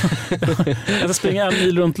ska ut. Jag ska springa 1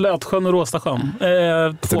 mil runt Lötsjön och Råstasjön.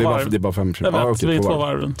 2 varv. Det är bara 5 km. Jag vet, det är 2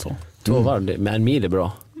 varv runt så. 2 varv, men 1 mil är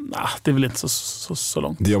bra. Nah, det är väl inte så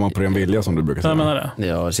långt. Det gör man på ren vilja som du brukar säga. Jag menar det.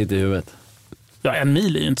 Ja, det sitter i huvudet. Ja, 1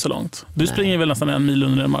 mil är ju inte så långt. Du springer väl nästan 1 mil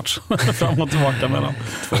under en match. Fram och tillbaka mellan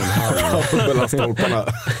 2,5. Mellan stolparna.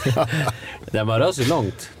 Det var rör sig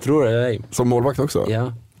långt, tror jag. Som målvakt också?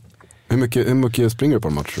 Ja. Hur mycket springer du på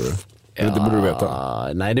en match, tror du? Ja, det borde du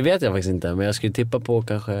veta. Nej, det vet jag faktiskt inte. Men jag skulle tippa på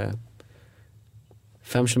kanske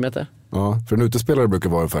 5 kilometer. Ja, för en utespelare brukar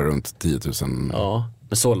vara ungefär runt 10 000. Ja,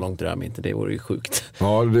 men så långt rör jag mig inte. Det vore ju sjukt.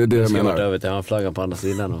 Ja, det är det jag menar. Över till en flagga på andra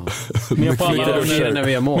sidan. Och med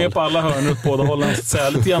på alla hörn ut båda hållen.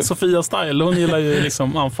 Lite grann Sofia-style. Hon gillar ju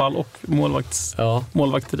liksom anfall och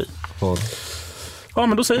målvakteri. Ja,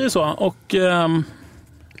 men då säger vi så. Och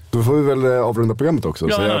då får vi väl avrunda programmet också.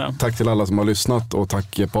 Ja. Tack till alla som har lyssnat och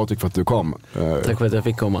tack Patrik för att du kom. Tack för att jag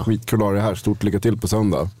fick komma. Skitkul att ha dig här. Stort lycka till på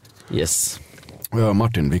söndag. Yes.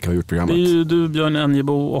 Martin, vilka har gjort programmet? Det är ju du, Björn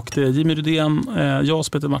Enjebo, och det är Jimmy Rydén, jag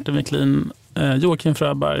som heter Martin Wiklin, Joakim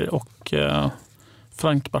Fröberg och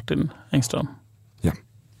Frank Martin Engström. Ja,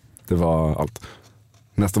 det var allt.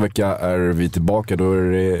 Nästa vecka är vi tillbaka. Då är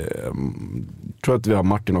det, tror jag att vi har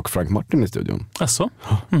Martin och Frank Martin i studion. Asså?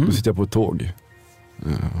 Då sitter jag på ett tåg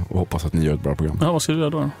och hoppas att ni gör ett bra program. Ja, vad ska du göra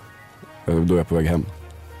då? Då är jag på väg hem.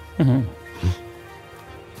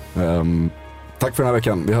 Tack för den här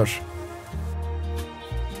veckan, vi hörs.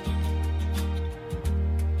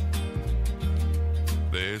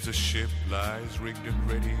 There's a ship lies rigged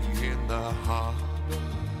and ready in the harbor.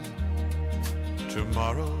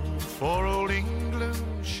 Tomorrow for old England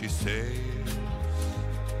she sails,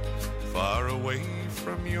 far away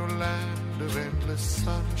from your land of endless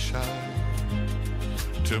sunshine,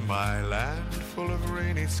 to my land full of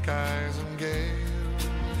rainy skies and gales.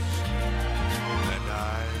 And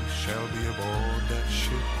I shall be aboard that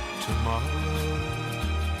ship tomorrow,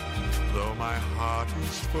 though my heart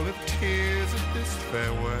is full of tears at this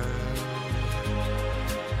farewell.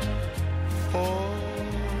 For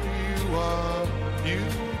you are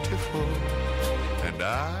beautiful, and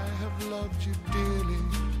I have loved you dearly,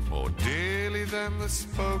 more dearly than the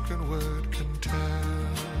spoken word can tell.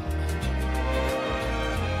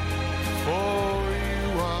 For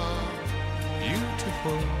you are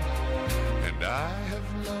beautiful, and I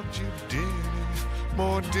have loved you dearly,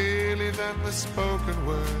 more dearly than the spoken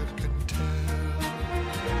word can tell.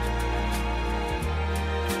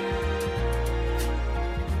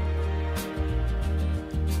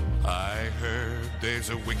 I heard there's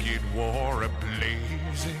a wicked war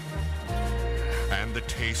a-blazing, and the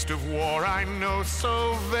taste of war I know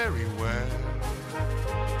so very well.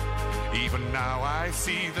 Even now I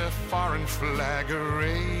see the foreign flag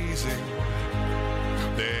a-raising,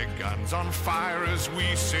 their guns on fire as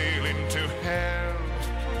we sail into hell.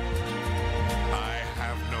 I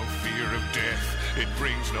have no fear of death, it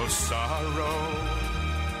brings no sorrow,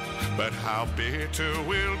 but how bitter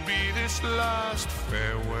will be this last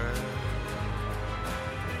farewell.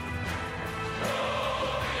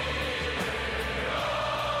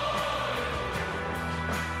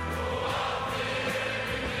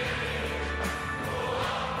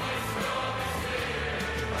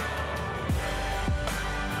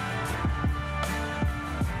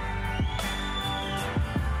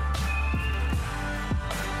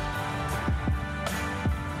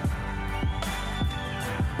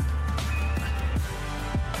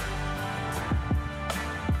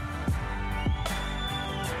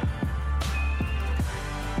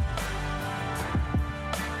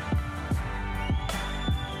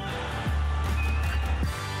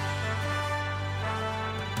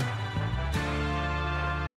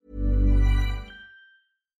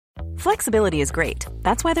 Flexibility is great.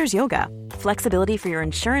 That's why there's yoga. Flexibility for your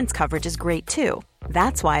insurance coverage is great too.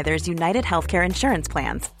 That's why there's United Healthcare Insurance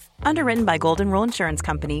Plans. Underwritten by Golden Rule Insurance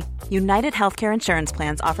Company, United Healthcare Insurance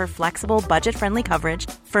Plans offer flexible, budget-friendly coverage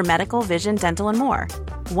for medical, vision, dental, and more.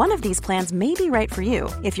 One of these plans may be right for you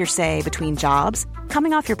if you're, say, between jobs,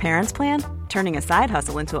 coming off your parents' plan, turning a side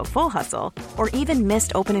hustle into a full hustle, or even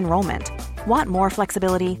missed open enrollment. Want more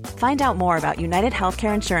flexibility? Find out more about United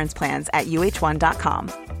Healthcare Insurance Plans at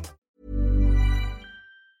uh1.com.